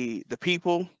 the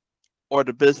people or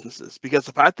the businesses? Because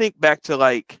if I think back to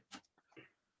like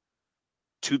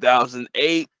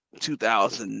 2008,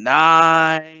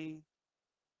 2009,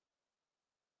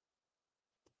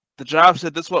 the job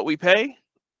said this is what we pay.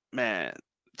 Man,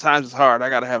 times is hard. I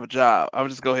gotta have a job. I'll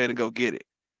just go ahead and go get it,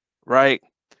 right?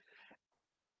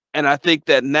 And I think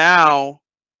that now,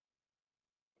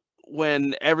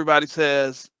 when everybody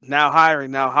says now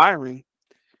hiring,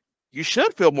 you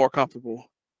should feel more comfortable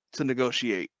to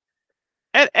negotiate.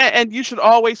 And you should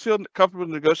always feel comfortable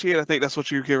to negotiate. I think that's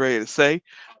what you're getting ready to say.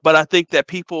 But I think that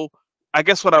people, I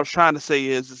guess what I was trying to say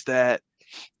is that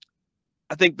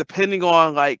I think depending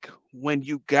on like when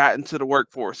you got into the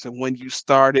workforce and when you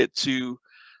started to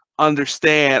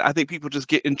understand, I think people just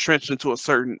get entrenched into a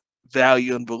certain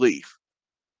value and belief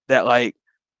that like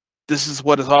this is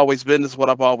what has always been, this is what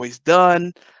I've always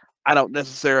done. I don't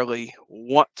necessarily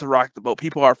want to rock the boat.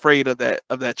 People are afraid of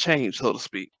that change, so to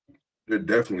speak. They're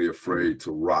definitely afraid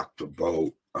to rock the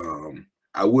boat.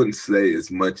 I wouldn't say as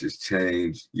much as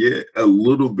change. Yeah, a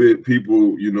little bit.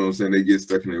 People, you know what I'm saying, they get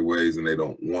stuck in their ways and they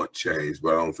don't want change,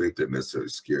 but I don't think they're necessarily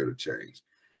scared of change.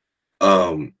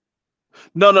 No.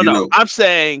 I'm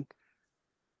saying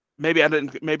maybe I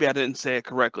didn't say it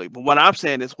correctly, but what I'm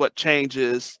saying is what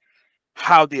changes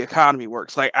how the economy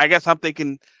works. Like I guess I'm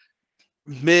thinking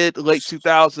late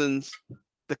 2000s,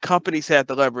 the companies had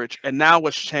the leverage, and now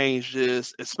what's changed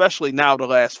is, especially now the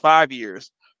last 5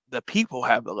 years, the people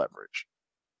have the leverage.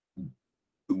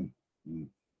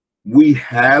 We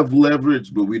have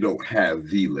leverage, but we don't have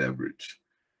the leverage.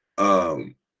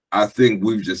 I think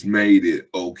we've just made it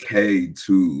okay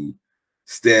to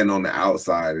stand on the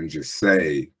outside and just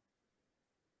say,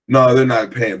 no, they're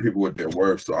not paying people what they're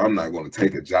worth, so I'm not going to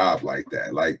take a job like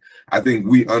that. Like, I think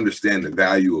we understand the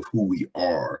value of who we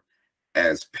are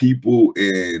as people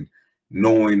and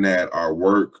knowing that our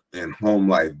work and home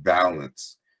life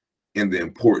balance and the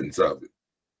importance of it.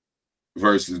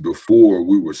 Versus before,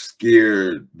 we were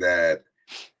scared that,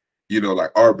 you know,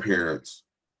 like our parents,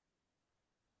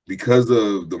 because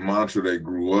of the mantra they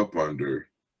grew up under,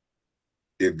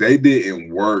 if they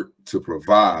didn't work to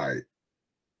provide,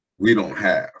 we don't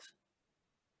have.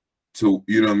 To,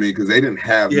 you know what I mean? Because they didn't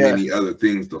have many other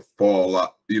things to fall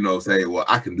up, you know, say, well,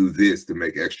 I can do this to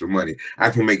make extra money.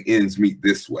 I can make ends meet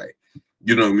this way.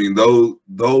 You know what I mean?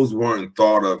 Those weren't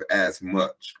thought of as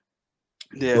much.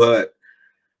 Yeah. But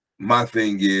my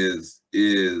thing is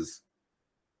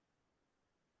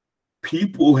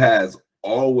people has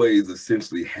always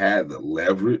essentially had the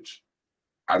leverage.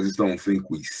 I just don't think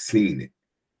we've seen it,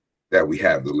 that we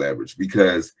have the leverage,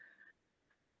 because,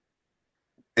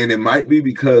 and it might be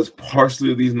because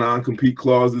partially of these non-compete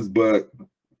clauses, but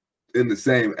in the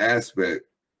same aspect,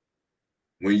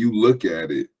 when you look at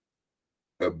it,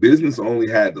 a business only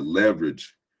had the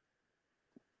leverage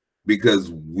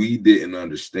because we didn't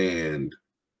understand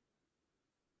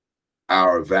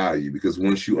our value. Because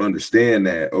once you understand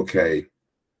that, okay,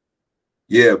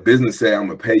 yeah, business say I'm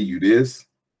gonna pay you this,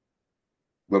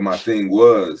 but my thing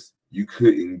was you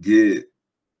couldn't get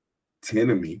 10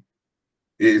 of me.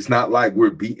 It's not like we're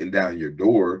beating down your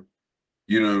door,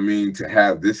 you know what I mean, to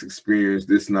have this experience,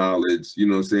 this knowledge, you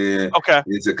know what I'm saying? Okay.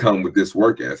 And to come with this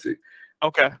work ethic.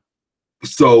 Okay.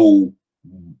 So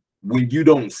when you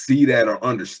don't see that or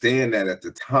understand that at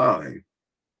the time,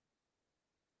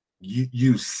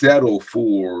 you settle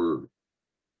for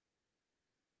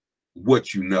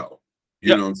what you know.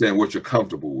 You know what I'm saying? What you're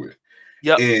comfortable with.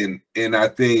 Yeah. And I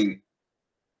think,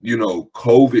 you know,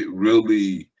 COVID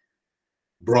really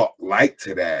brought light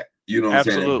to that, you know what I'm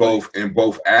saying, in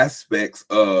both aspects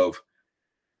of,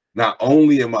 not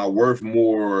only am I worth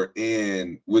more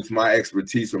and with my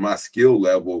expertise or my skill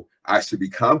level, I should be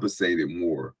compensated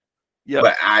more. Yep.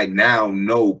 But I now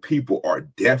know people are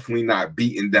definitely not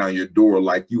beating down your door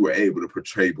like you were able to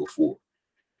portray before.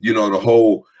 You know, the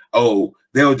whole, oh,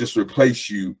 they'll just replace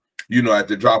you, you know, at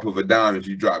the drop of a dime if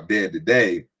you drop dead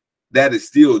today. That is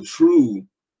still true.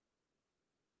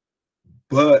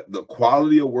 But the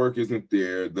quality of work isn't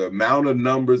there. The amount of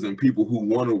numbers and people who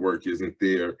want to work isn't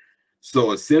there.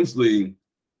 So essentially,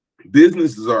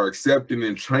 businesses are accepting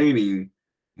and training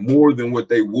more than what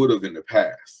they would have in the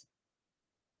past,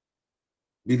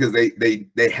 because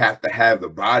they have to have the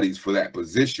bodies for that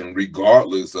position,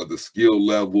 regardless of the skill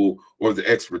level or the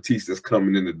expertise that's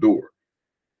coming in the door.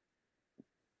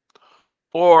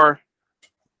 Or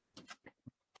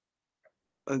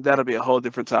that'll be a whole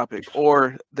different topic.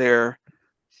 Or they're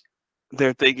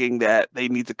thinking that they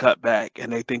need to cut back,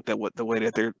 and they think that the way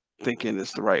that they're thinking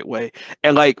is the right way.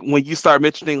 And like when you start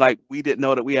mentioning like we didn't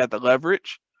know that we had the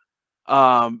leverage,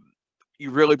 you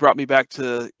really brought me back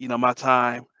to, you know, my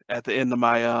time at the end of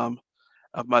my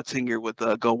of my tenure with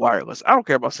Go Wireless. I don't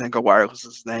care about saying Go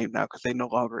Wireless's name now because they no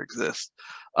longer exist.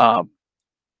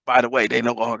 By the way, they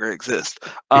no longer exist.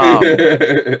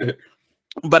 But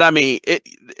I mean,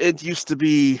 it used to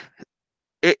be,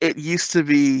 it used to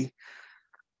be,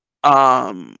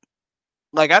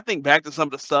 like I think back to some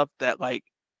of the stuff that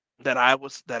that I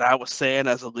was saying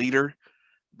as a leader,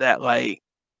 that like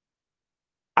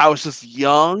I was just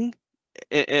young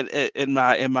in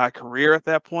my career at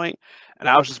that point, and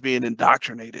I was just being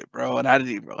indoctrinated, bro. And I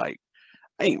didn't even I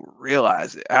didn't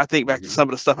realize it. I think back to some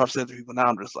of the stuff I've said to people now.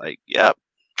 I'm just like, yep,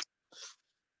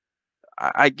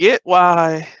 I get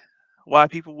why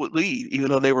people would leave, even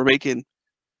though they were making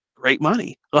great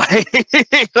money.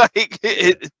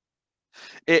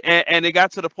 And it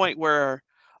got to the point where,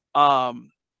 like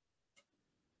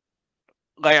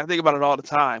I think about it all the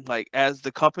time. Like as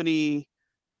the company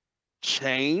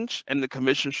change and the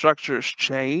commission structures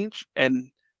change, and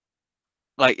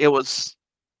like it was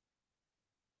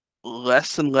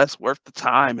less and less worth the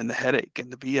time and the headache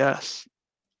and the BS.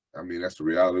 I mean, that's the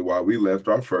reality why we left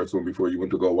our first one before you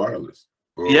went to Go Wireless.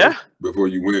 Or yeah. Before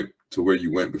you went to where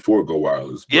you went before Go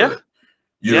Wireless. But, yeah.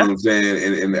 You know what I'm saying?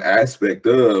 And in the aspect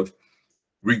of,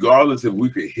 regardless if we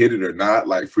could hit it or not,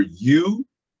 like for you,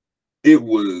 it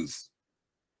was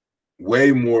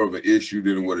way more of an issue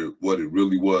than what it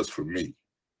really was for me,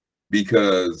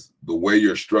 because the way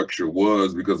your structure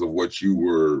was, because of what you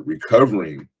were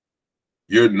recovering,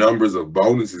 your numbers of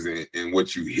bonuses and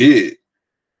what you hit,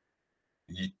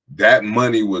 that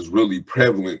money was really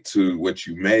prevalent to what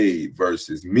you made,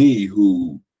 versus me,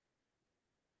 who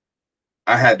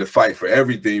I had to fight for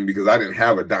everything because I didn't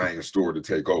have a dying store to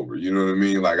take over. You know what I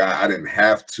mean? Like I didn't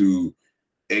have to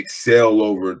excel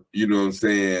over, you know what I'm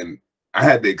saying? I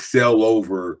had to excel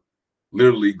over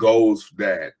literally goals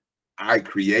that I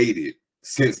created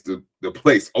since the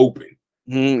place opened.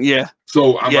 Yeah.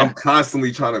 So I'm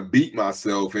constantly trying to beat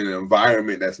myself in an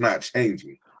environment that's not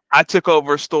changing. I took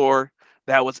over a store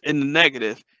that was in the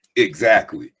negative.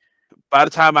 Exactly. By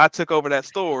the time I took over that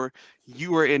store,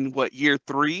 you were in what, year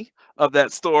 3 of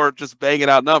that store, just banging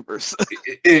out numbers.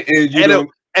 and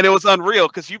it was unreal,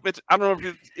 because you mentioned, I don't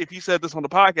know if you said this on the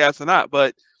podcast or not,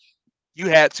 but you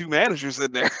had 2 managers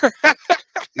in there.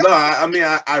 No, I mean,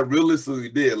 I realistically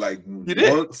did. Like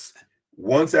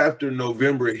once after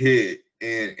November hit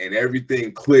and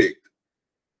everything clicked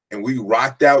and we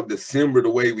rocked out December the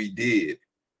way we did,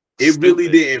 it really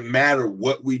didn't matter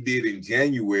what we did in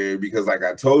January, because like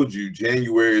I told you,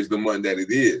 January is the month that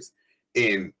it is.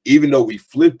 And even though we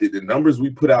flipped it, the numbers we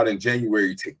put out in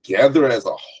January together as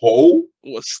a whole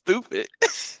was stupid.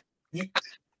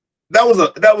 That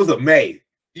was a May.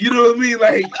 You know what I mean?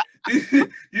 Like,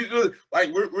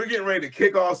 like we're getting ready to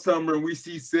kick off summer and we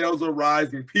see sales are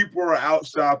rising, people are out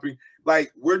shopping.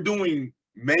 Like, we're doing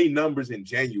May numbers in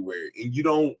January, and you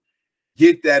don't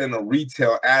get that in a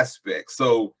retail aspect.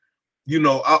 So, you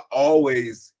know, I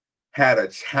always had a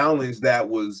challenge that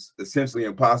was essentially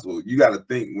impossible. You got to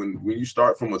think, when you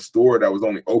start from a store that was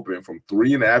only open from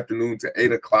 3 in the afternoon to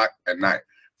 8 o'clock at night,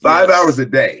 5 hours a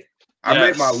day. I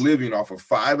made my living off of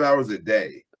 5 hours a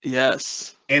day.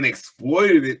 Yes. And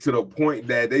exploited it to the point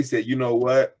that they said, you know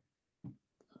what?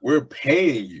 We're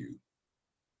paying you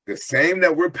the same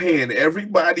that we're paying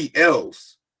everybody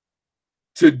else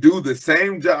to do the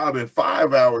same job in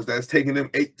 5 hours that's taking them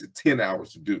 8 to 10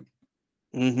 hours to do.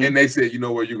 And they said, you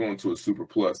know what, you're going to a super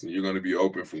plus and you're going to be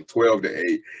open from 12 to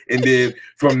 8. And then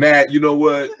from that, you know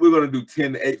what, we're going to do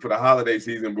 10 to 8 for the holiday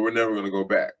season, but we're never going to go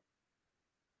back.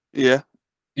 Yeah.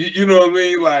 You know what I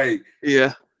mean? Like,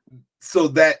 yeah. So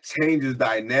that changes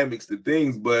dynamics to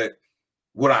things. But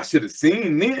what I should have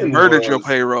seen then murdered your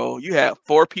payroll. You had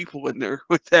 4 people in there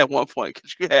with that one point,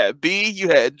 because you had B, you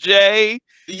had J.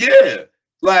 Yeah.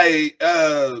 Like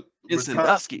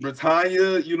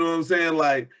Britannia, you know what I'm saying?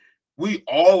 Like, we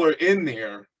all are in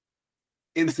there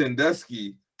in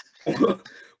Sandusky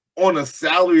on a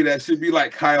salary that should be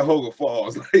like Cuyahoga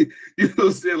Falls. Like, you know what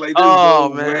I'm saying? Like,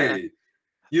 oh no man.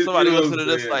 Somebody listen to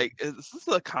this like, is this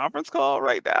a conference call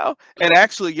right now? And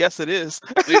actually, yes, it is.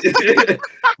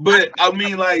 But I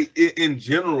mean, like, in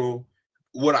general,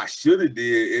 what I should have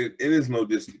did, it is no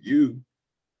diss to you,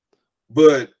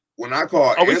 but when I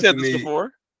called Anthony, we said this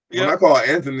before. When I called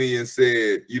Anthony and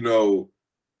said, you know,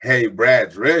 hey,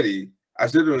 Brad's ready, I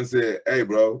should have said, hey,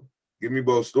 bro, give me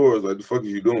both stores. Like, the fuck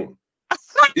is you doing?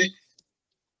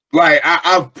 Like,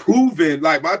 I've proven,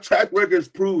 like, my track record's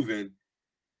proven,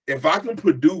 if I can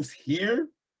produce here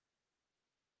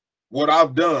what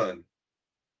I've done,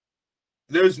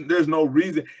 there's no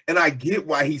reason. And I get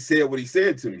why he said what he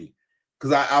said to me.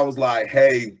 Because I was like,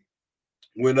 hey,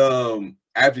 when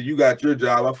after you got your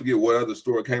job, I forget what other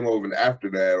store came over and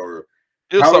after that, or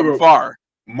It was something far.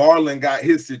 Marlon got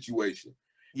his situation.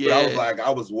 Yeah. But I was like, I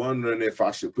was wondering if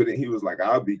I should put it. He was like,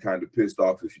 I'll be kind of pissed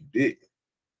off if you did.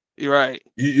 You're right.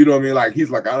 You know what I mean? Like, he's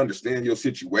like, I understand your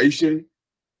situation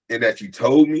and that you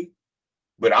told me,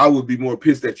 but I would be more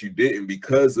pissed that you didn't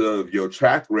because of your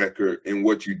track record and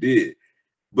what you did.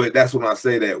 But that's when I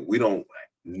say that we didn't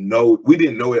know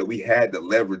that we had the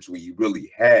leverage we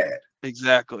really had.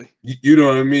 Exactly. You know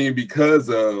what I mean? Because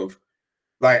of,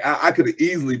 like, I could have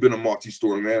easily been a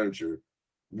multi-store manager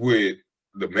with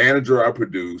the manager I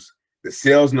produce, the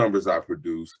sales numbers I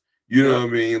produce, you know what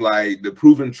I mean? Like, the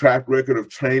proven track record of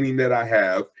training that I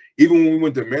have. Even when we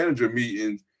went to manager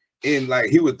meetings, and like,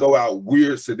 he would throw out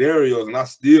weird scenarios and I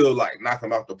still like knock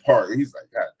him out the park. And he's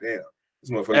like, God damn,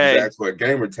 this motherfucker just asked for a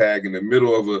gamer tag in the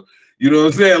middle of a, you know what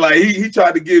I'm saying? Like, he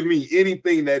tried to give me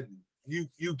anything that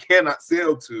you cannot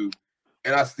sell to,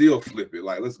 and I still flip it.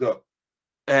 Like, let's go.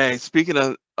 Hey, speaking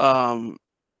of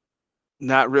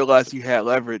not realizing you had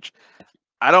leverage,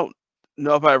 I don't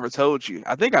know if I ever told you.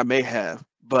 I think I may have,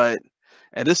 but,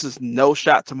 and this is no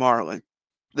shot to Marlon.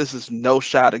 This is no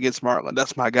shot against Marlon.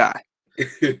 That's my guy.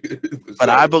 But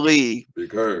I believe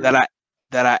that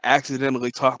I accidentally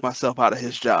talked myself out of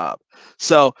his job.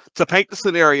 So to paint the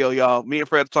scenario, y'all, me and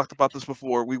Fred talked about this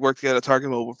before. We worked together at Target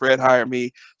Mobile. Fred hired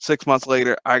me. 6 months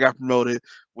later, I got promoted.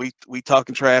 We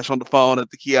talking trash on the phone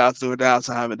at the kiosk during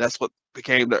downtime, and that's what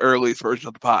became the earliest version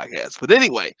of the podcast. But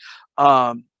anyway,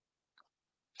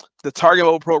 the Target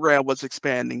Mobile program was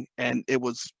expanding, and it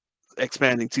was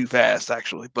expanding too fast,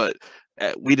 actually. But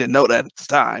we didn't know that at the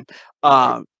time.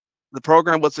 The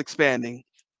program was expanding,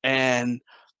 and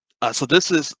so this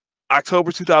is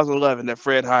October 2011 that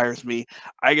Fred hires me.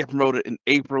 I get promoted in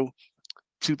April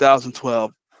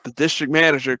 2012. The district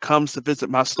manager comes to visit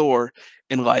my store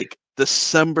in like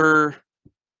December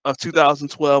of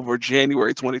 2012 or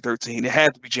January 2013. It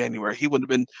had to be January. He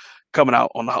wouldn't have been coming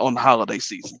out on the holiday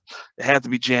season. It had to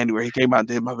be January. He came out and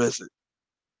did my visit.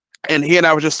 And he and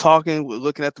I were just talking, we're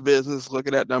looking at the business,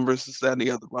 looking at numbers, this, that, and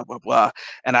the other, blah, blah, blah.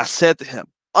 And I said to him,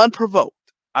 unprovoked,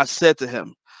 I said to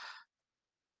him,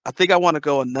 I think I want to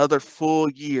go another full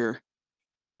year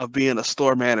of being a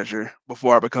store manager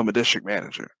before I become a district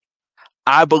manager.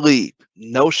 I believe,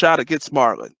 no shot against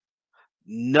Marlon,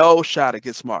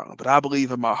 but I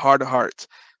believe in my heart of hearts,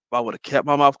 if I would have kept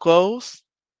my mouth closed,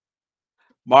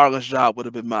 Marlon's job would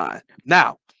have been mine.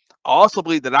 Now, I also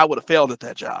believe that I would have failed at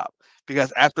that job,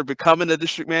 because after becoming a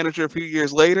district manager a few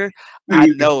years later, I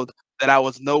know that I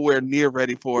was nowhere near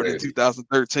ready for it in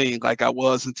 2013 like I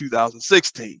was in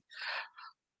 2016.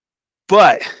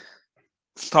 But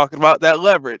talking about that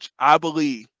leverage, I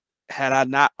believe, had I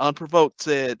not unprovoked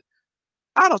said,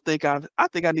 I think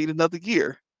I need another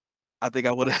year, I think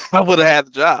I would have had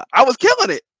the job. I was killing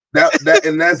it.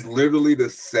 And that's literally the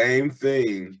same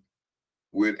thing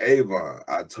with Avon.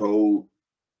 I told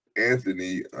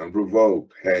Anthony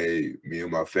unprovoked, hey, me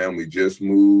and my family just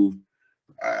moved.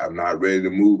 I'm not ready to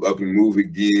move up and move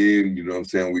again. You know what I'm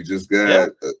saying? We just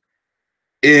got,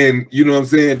 and you know what I'm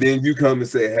saying? Then you come and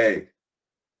say, hey,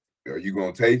 are you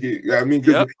going to take it? I mean,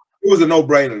 because it was a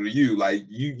no-brainer to you. Like,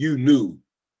 you knew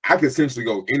I could essentially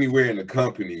go anywhere in the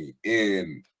company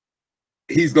and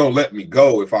he's going to let me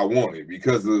go if I wanted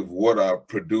because of what I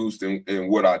produced and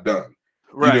what I done.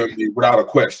 Right. You know what I mean? Without a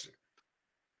question.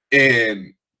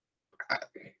 And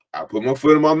I put my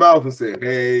foot in my mouth and said,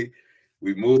 hey,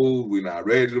 we moved. We're not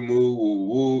ready to move. Woo,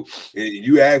 woo. And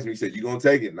you asked me, you said, you going to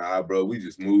take it? Nah, bro, we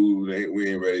just moved. We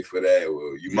ain't ready for that.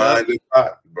 Well, you mind if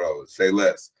not? Bro, say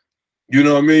less. You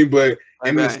know what I mean? But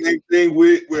and the same thing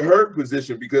with her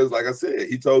position, because like I said,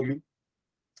 he told me,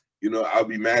 you know, I'll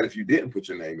be mad if you didn't put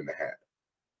your name in the hat.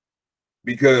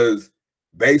 Because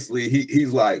basically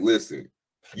he's like, listen,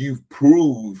 you've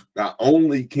proved not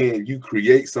only can you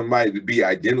create somebody to be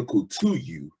identical to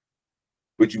you,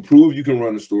 but you prove you can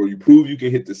run the store, you prove you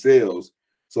can hit the sales.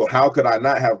 So how could I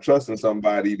not have trust in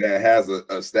somebody that has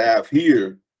a staff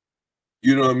here,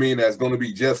 you know what I mean, that's going to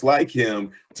be just like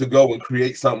him, to go and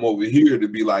create something over here to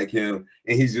be like him,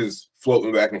 and he's just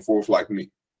floating back and forth like me.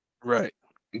 Right.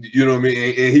 You know what I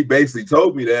mean? And he basically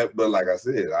told me that, but like I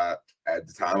said, at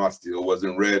the time I still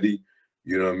wasn't ready.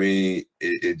 You know what I mean?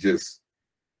 It just,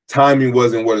 timing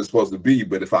wasn't what it's supposed to be.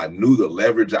 But if I knew the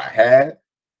leverage I had,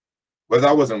 whether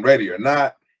I wasn't ready or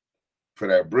not for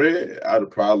that bread, I'd have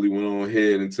probably went on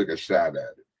ahead and took a shot at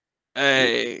it.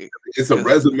 Hey, it's a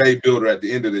resume builder at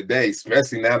the end of the day,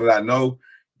 especially now that I know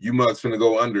you must finna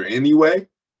go under anyway.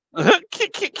 Hell,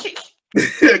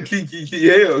 shit,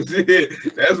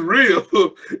 that's real.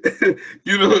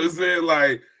 You know what I'm saying?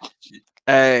 Like,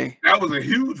 hey, that was a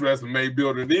huge resume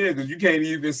builder then, because you can't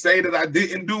even say that I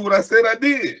didn't do what I said I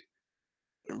did.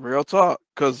 Real talk,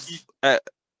 because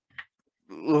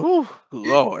Lord,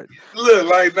 Look,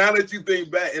 like now that you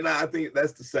think back, and I think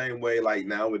that's the same way. Like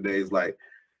nowadays, like,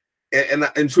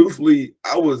 and truthfully,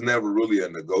 I was never really a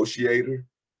negotiator,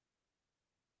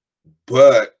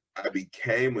 but I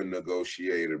became a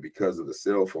negotiator because of the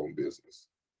cell phone business.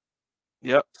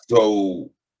 Yep.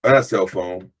 So not cell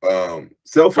phone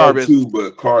Car too,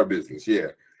 but car business, yeah.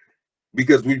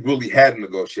 Because we really had to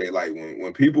negotiate. Like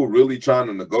when people really trying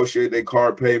to negotiate their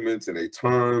car payments and their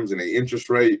terms and their interest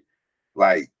rate,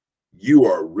 like you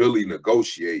are really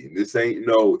negotiating. This ain't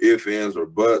no ifs, ands, or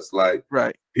buts. Like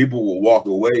right. People will walk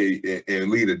away and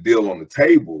leave a deal on the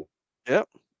table. Yep.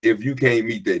 If you can't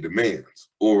meet their demands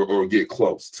or get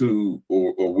close to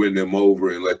or win them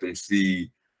over and let them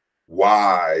see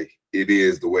why it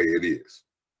is the way it is.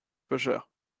 For sure.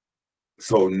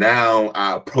 So now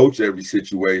I approach every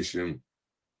situation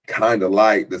kind of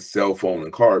like the cell phone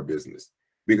and car business,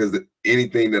 because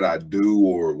anything that I do,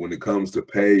 or when it comes to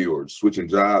pay or switching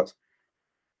jobs,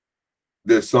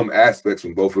 there's some aspects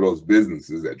from both of those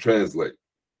businesses that translate.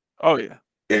 Oh yeah.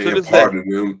 And part of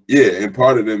them, and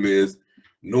part of them is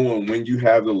knowing when you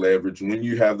have the leverage, when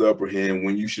you have the upper hand,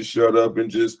 when you should shut up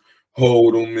and just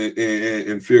hold them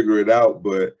and figure it out.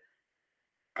 But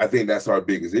I think that's our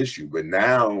biggest issue. But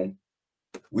now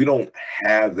we don't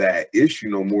have that issue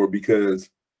no more, because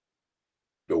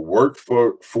the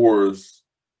workforce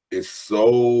is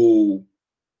so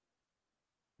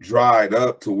dried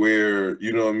up to where,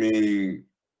 you know what I mean,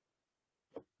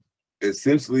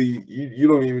 essentially you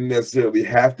don't even necessarily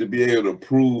have to be able to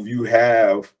prove you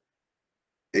have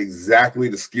exactly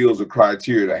the skills or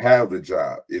criteria to have the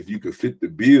job. If you could fit the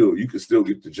bill, you could still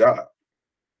get the job.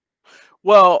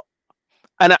 Well,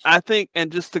 and I think,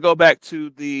 and just to go back to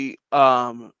the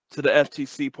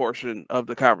FTC portion of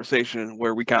the conversation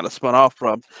where we kind of spun off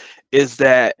from, is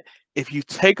that if you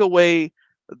take away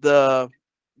the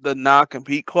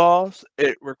non-compete clause,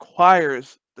 it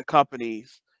requires the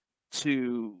companies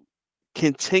to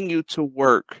continue to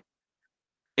work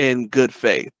in good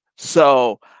faith.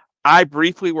 So I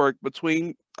briefly worked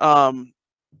between my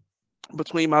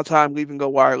time leaving Go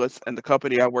Wireless and the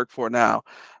company I work for now.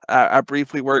 I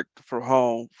briefly worked from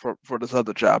home for this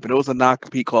other job, and it was a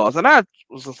non-compete clause, and I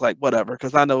was just like, whatever,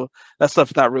 because I know that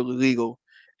stuff's not really legal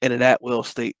in an at-will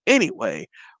state anyway.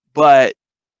 But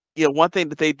one thing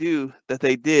that they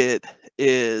did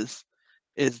is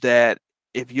that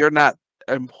if you're not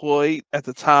employed at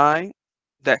the time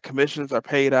that commissions are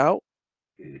paid out,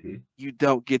 you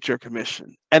don't get your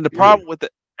commission. And the problem with that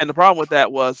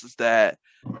is that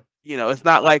it's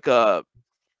not like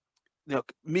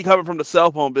me coming from the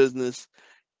cell phone business,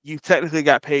 you technically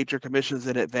got paid your commissions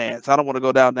in advance. I don't want to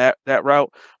go down that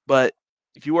route, but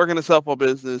if you work in the cell phone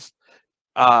business,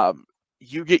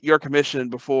 you get your commission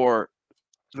before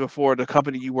the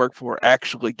company you work for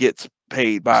actually gets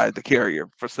paid by the carrier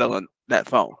for selling that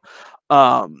phone.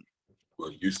 Well,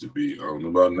 it used to be. I don't know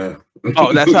about now.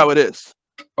 Oh, that's how it is.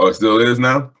 Oh, it still is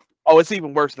now? Oh, it's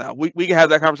even worse now. We can have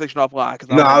that conversation offline.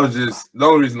 The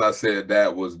only reason I said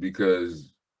that was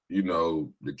because,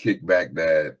 the kickback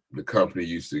that the company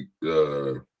used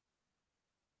to,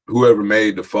 whoever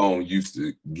made the phone used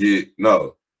to get,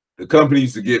 the company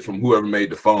used to get from whoever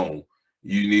made the phone.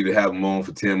 You need to have them on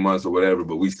for 10 months or whatever,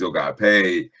 but we still got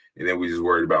paid. And then we just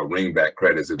worried about ringback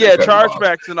credits.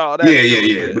 Chargebacks and all that.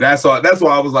 Yeah. But that's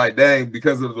why I was like, dang,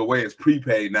 because of the way it's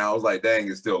prepaid now, I was like, dang,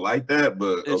 it's still like that.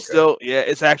 But it's still,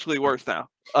 it's actually worse now.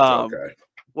 Okay.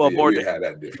 Well, more we had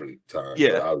that different time.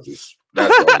 Yeah. I was just,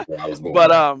 that's why I was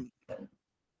going.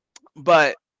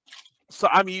 But so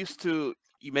I'm used to,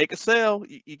 you make a sale,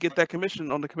 you get that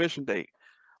commission on the commission date.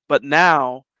 But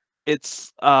now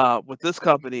it's with this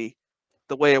company,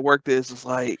 the way it worked is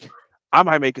like, I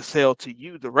might make a sale to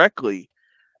you directly,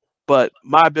 but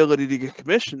my ability to get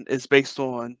commission is based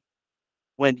on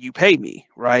when you pay me,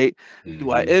 right?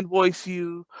 Do I invoice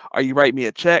you? Are you write me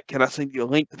a check? Can I send you a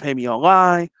link to pay me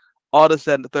online? All this,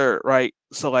 that, and the third, right?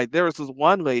 So like there was this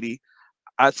one lady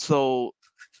I sold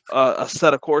a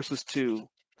set of courses to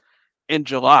in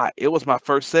July. It was my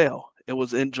first sale. It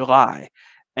was in July.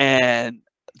 And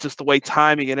just the way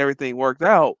timing and everything worked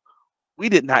out, we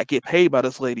did not get paid by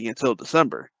this lady until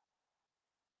December.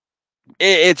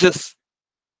 It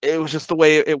was just the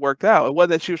way it worked out. It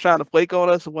wasn't that she was trying to flake on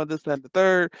us. It wasn't this, that, and the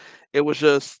third. It was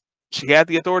just she had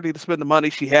the authority to spend the money.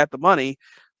 She had the money.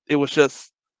 It was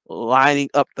just lining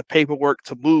up the paperwork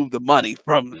to move the money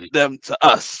from them to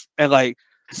us. And like,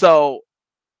 so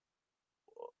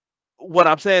what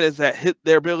I'm saying is that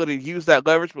their ability to use that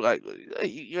leverage, but like,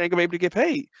 you ain't gonna be able to get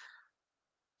paid.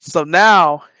 So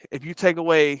now, if you take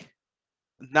away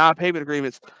non-payment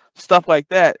agreements, stuff like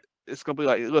that, it's gonna be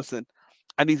like, listen,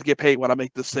 I need to get paid when I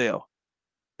make this sale.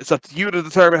 It's up to you to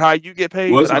determine how you get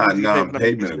paid. Well, it's but I not need to get paid when I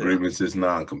make this non-payment sale. agreements, it's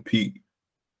non-compete.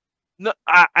 No,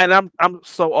 I'm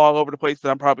so all over the place that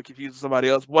I'm probably confusing somebody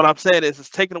else. What I'm saying is, it's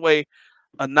taking away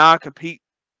a non-compete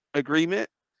agreement,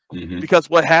 because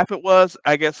what happened was,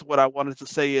 I guess what I wanted to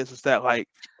say is that, like,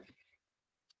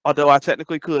 although I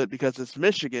technically could because it's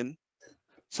Michigan,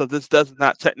 so this does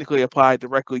not technically apply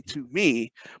directly to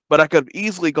me, but I could have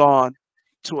easily gone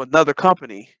to another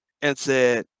company and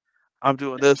said, I'm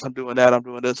doing this, I'm doing that, I'm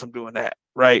doing this, I'm doing that,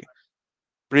 right?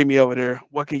 Bring me over there.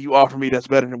 What can you offer me that's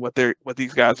better than what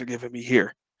these guys are giving me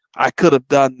here? I could have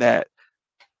done that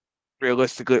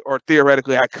realistically, or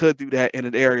theoretically, I could do that in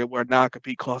an area where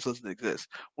non-compete clause doesn't exist.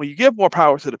 When you give more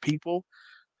power to the people,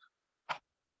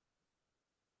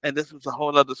 and this was a whole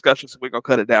other discussion, so we're gonna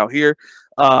cut it down here.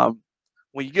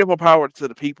 When you give more power to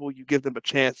the people, you give them a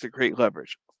chance to create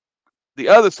leverage. The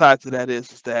other side to that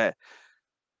is that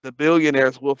the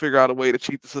billionaires will figure out a way to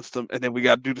cheat the system, and then we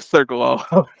got to do the circle all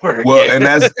over Well,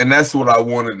 again. and that's what I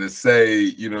wanted to say,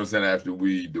 you know what I'm saying, after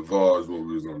we divulged what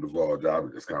we was going to divulge out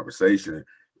of this conversation,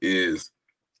 is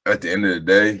at the end of the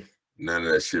day, none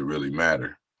of that shit really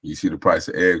matter. You see the price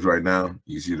of eggs right now,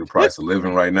 you see the price of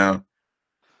living right now,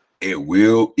 it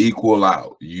will equal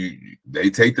out. They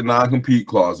take the non-compete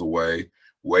clause away,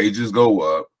 wages go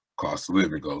up, cost of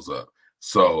living goes up.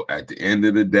 So at the end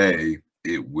of the day,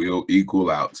 it will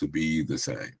equal out to be the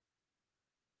same.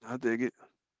 I dig it.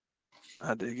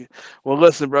 Well,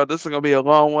 listen, bro, this is gonna be a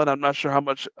long one. I'm not sure how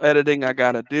much editing I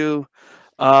gotta do.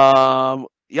 Y'all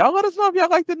let us know if y'all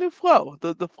like the new flow,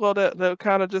 the flow that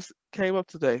kind of just came up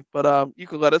today. But you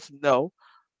can let us know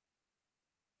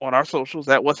on our socials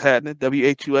at What's Happening,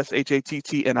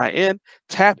 WHUSHATTNIN.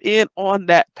 Tap in on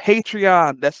that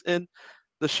Patreon that's in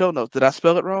the show notes. Did I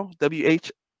spell it wrong?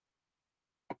 WHUS.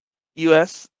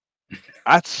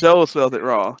 I spelled it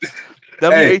wrong.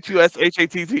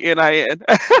 WHUSHATTNIN.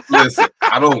 Listen,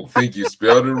 I don't think you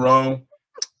spelled it wrong.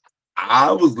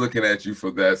 I was looking at you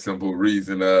for that simple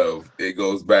reason of it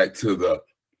goes back to the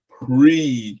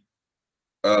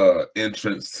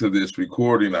entrance to this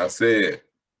recording. I said,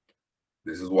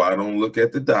 this is why I don't look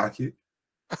at the docket,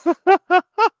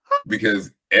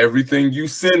 because everything you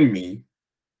send me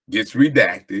gets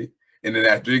redacted. And then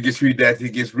after it gets redacted,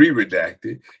 it gets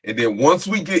re-redacted. And then once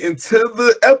we get into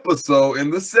the episode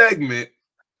and the segment,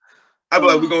 I'd be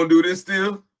like, we're going to do this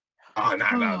still? Oh,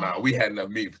 no. We had enough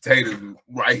meat and potatoes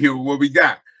right here with what we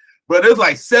got. But there's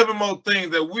like 7 more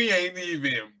things that we ain't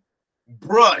even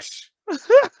brush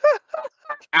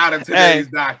out of today's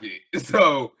docket.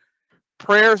 So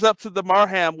prayers up to Damar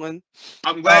Hamlin.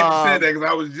 I'm glad you said that, because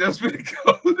I was just going to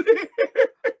go there.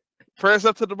 Prayers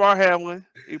up to Damar Hamlin.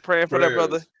 You praying for that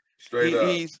brother? Straight up.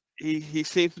 He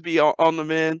seems to be on the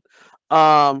mend.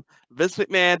 Vince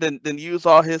McMahon then use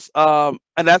all his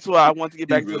and that's why I want to get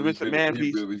back to the Vince McMahon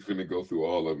piece. He's really finna go through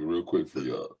all of it real quick for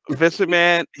y'all. Vince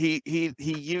McMahon, he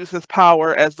used his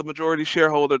power as the majority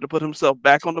shareholder to put himself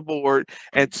back on the board.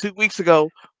 And 2 weeks ago,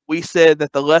 we said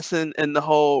that the lesson in the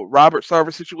whole Robert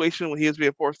Sarver situation, when he was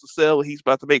being forced to sell, he's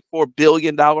about to make $4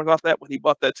 billion off that when he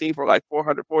bought that team for like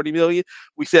 $440 million.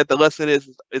 We said the lesson is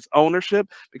ownership,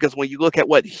 because when you look at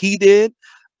what he did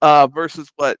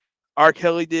versus what R.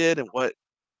 Kelly did and what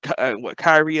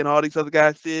Kyrie and all these other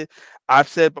guys did, I've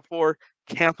said before,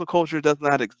 cancel culture does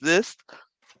not exist.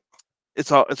 It's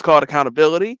called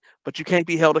accountability, but you can't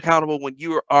be held accountable when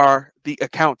you are the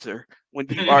accounter, when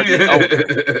you are the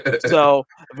owner. So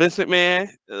Vince McMahon,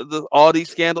 all these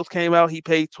scandals came out. He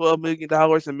paid $12 million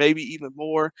and maybe even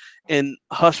more in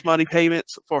hush money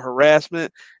payments for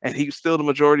harassment, and he was still the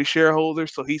majority shareholder.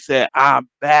 So he said, "I'm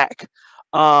back."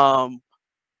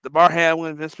 Damar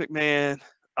Hamlin, Vince McMahon,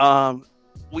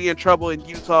 we in trouble in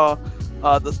Utah.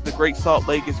 The Great Salt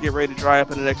Lake is getting ready to dry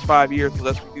up in the next 5 years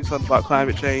unless we do something about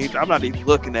climate change. I'm not even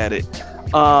looking at it.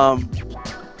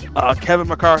 Kevin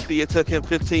McCarthy, it took him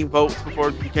 15 votes before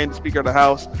he became the Speaker of the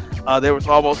House. There was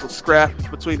almost a scrap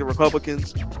between the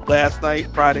Republicans last night,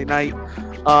 Friday night.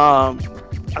 I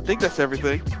think that's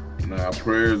everything. Nah,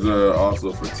 prayers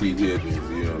also for T. Higgins.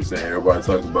 You know what I'm saying? Everybody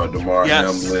talking about Damar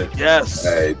Hamlin. Yes.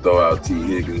 Hey, throw out T.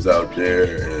 Higgins out there.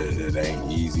 It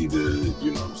ain't easy to,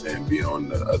 you know what I'm saying, be on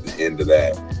the other end of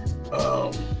that.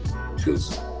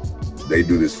 Because they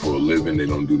do this for a living. They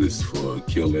don't do this for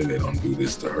killing. They don't do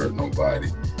this to hurt nobody.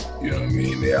 You know what I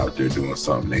mean? They out there doing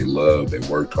something they love. They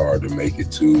worked hard to make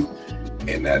it too.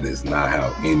 And that is not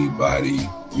how anybody,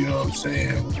 you know what I'm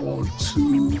saying, want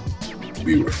to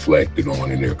be reflected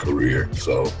on in their career.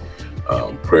 So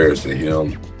prayers to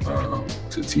him,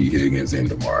 to T. Higgins and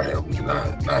Damar Hamlin,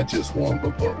 not just one,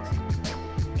 but both.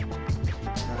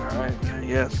 All right, man.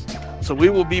 Yes. So we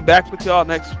will be back with y'all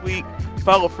next week.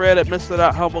 Follow Fred at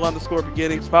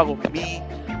Mr.Humble_beginnings. Follow me.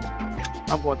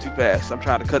 I'm going too fast. I'm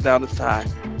trying to cut down this time.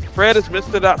 Fred is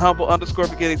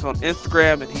Mr.Humble_beginnings on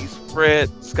Instagram, and he's Fred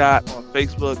Scott on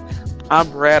Facebook. I'm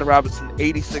Brad Robinson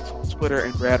 86 on Twitter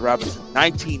and Brad Robinson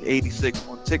 1986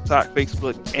 on TikTok,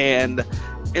 Facebook, and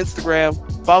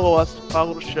Instagram. Follow us,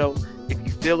 follow the show. If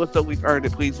you feel as though we've earned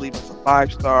it, please leave us a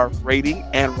 5-star rating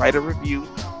and write a review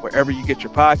wherever you get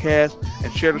your podcast,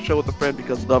 and share the show with a friend,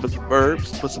 because love is a verb.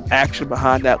 So put some action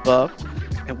behind that love,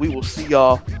 and we will see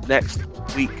y'all next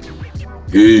week.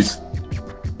 Peace.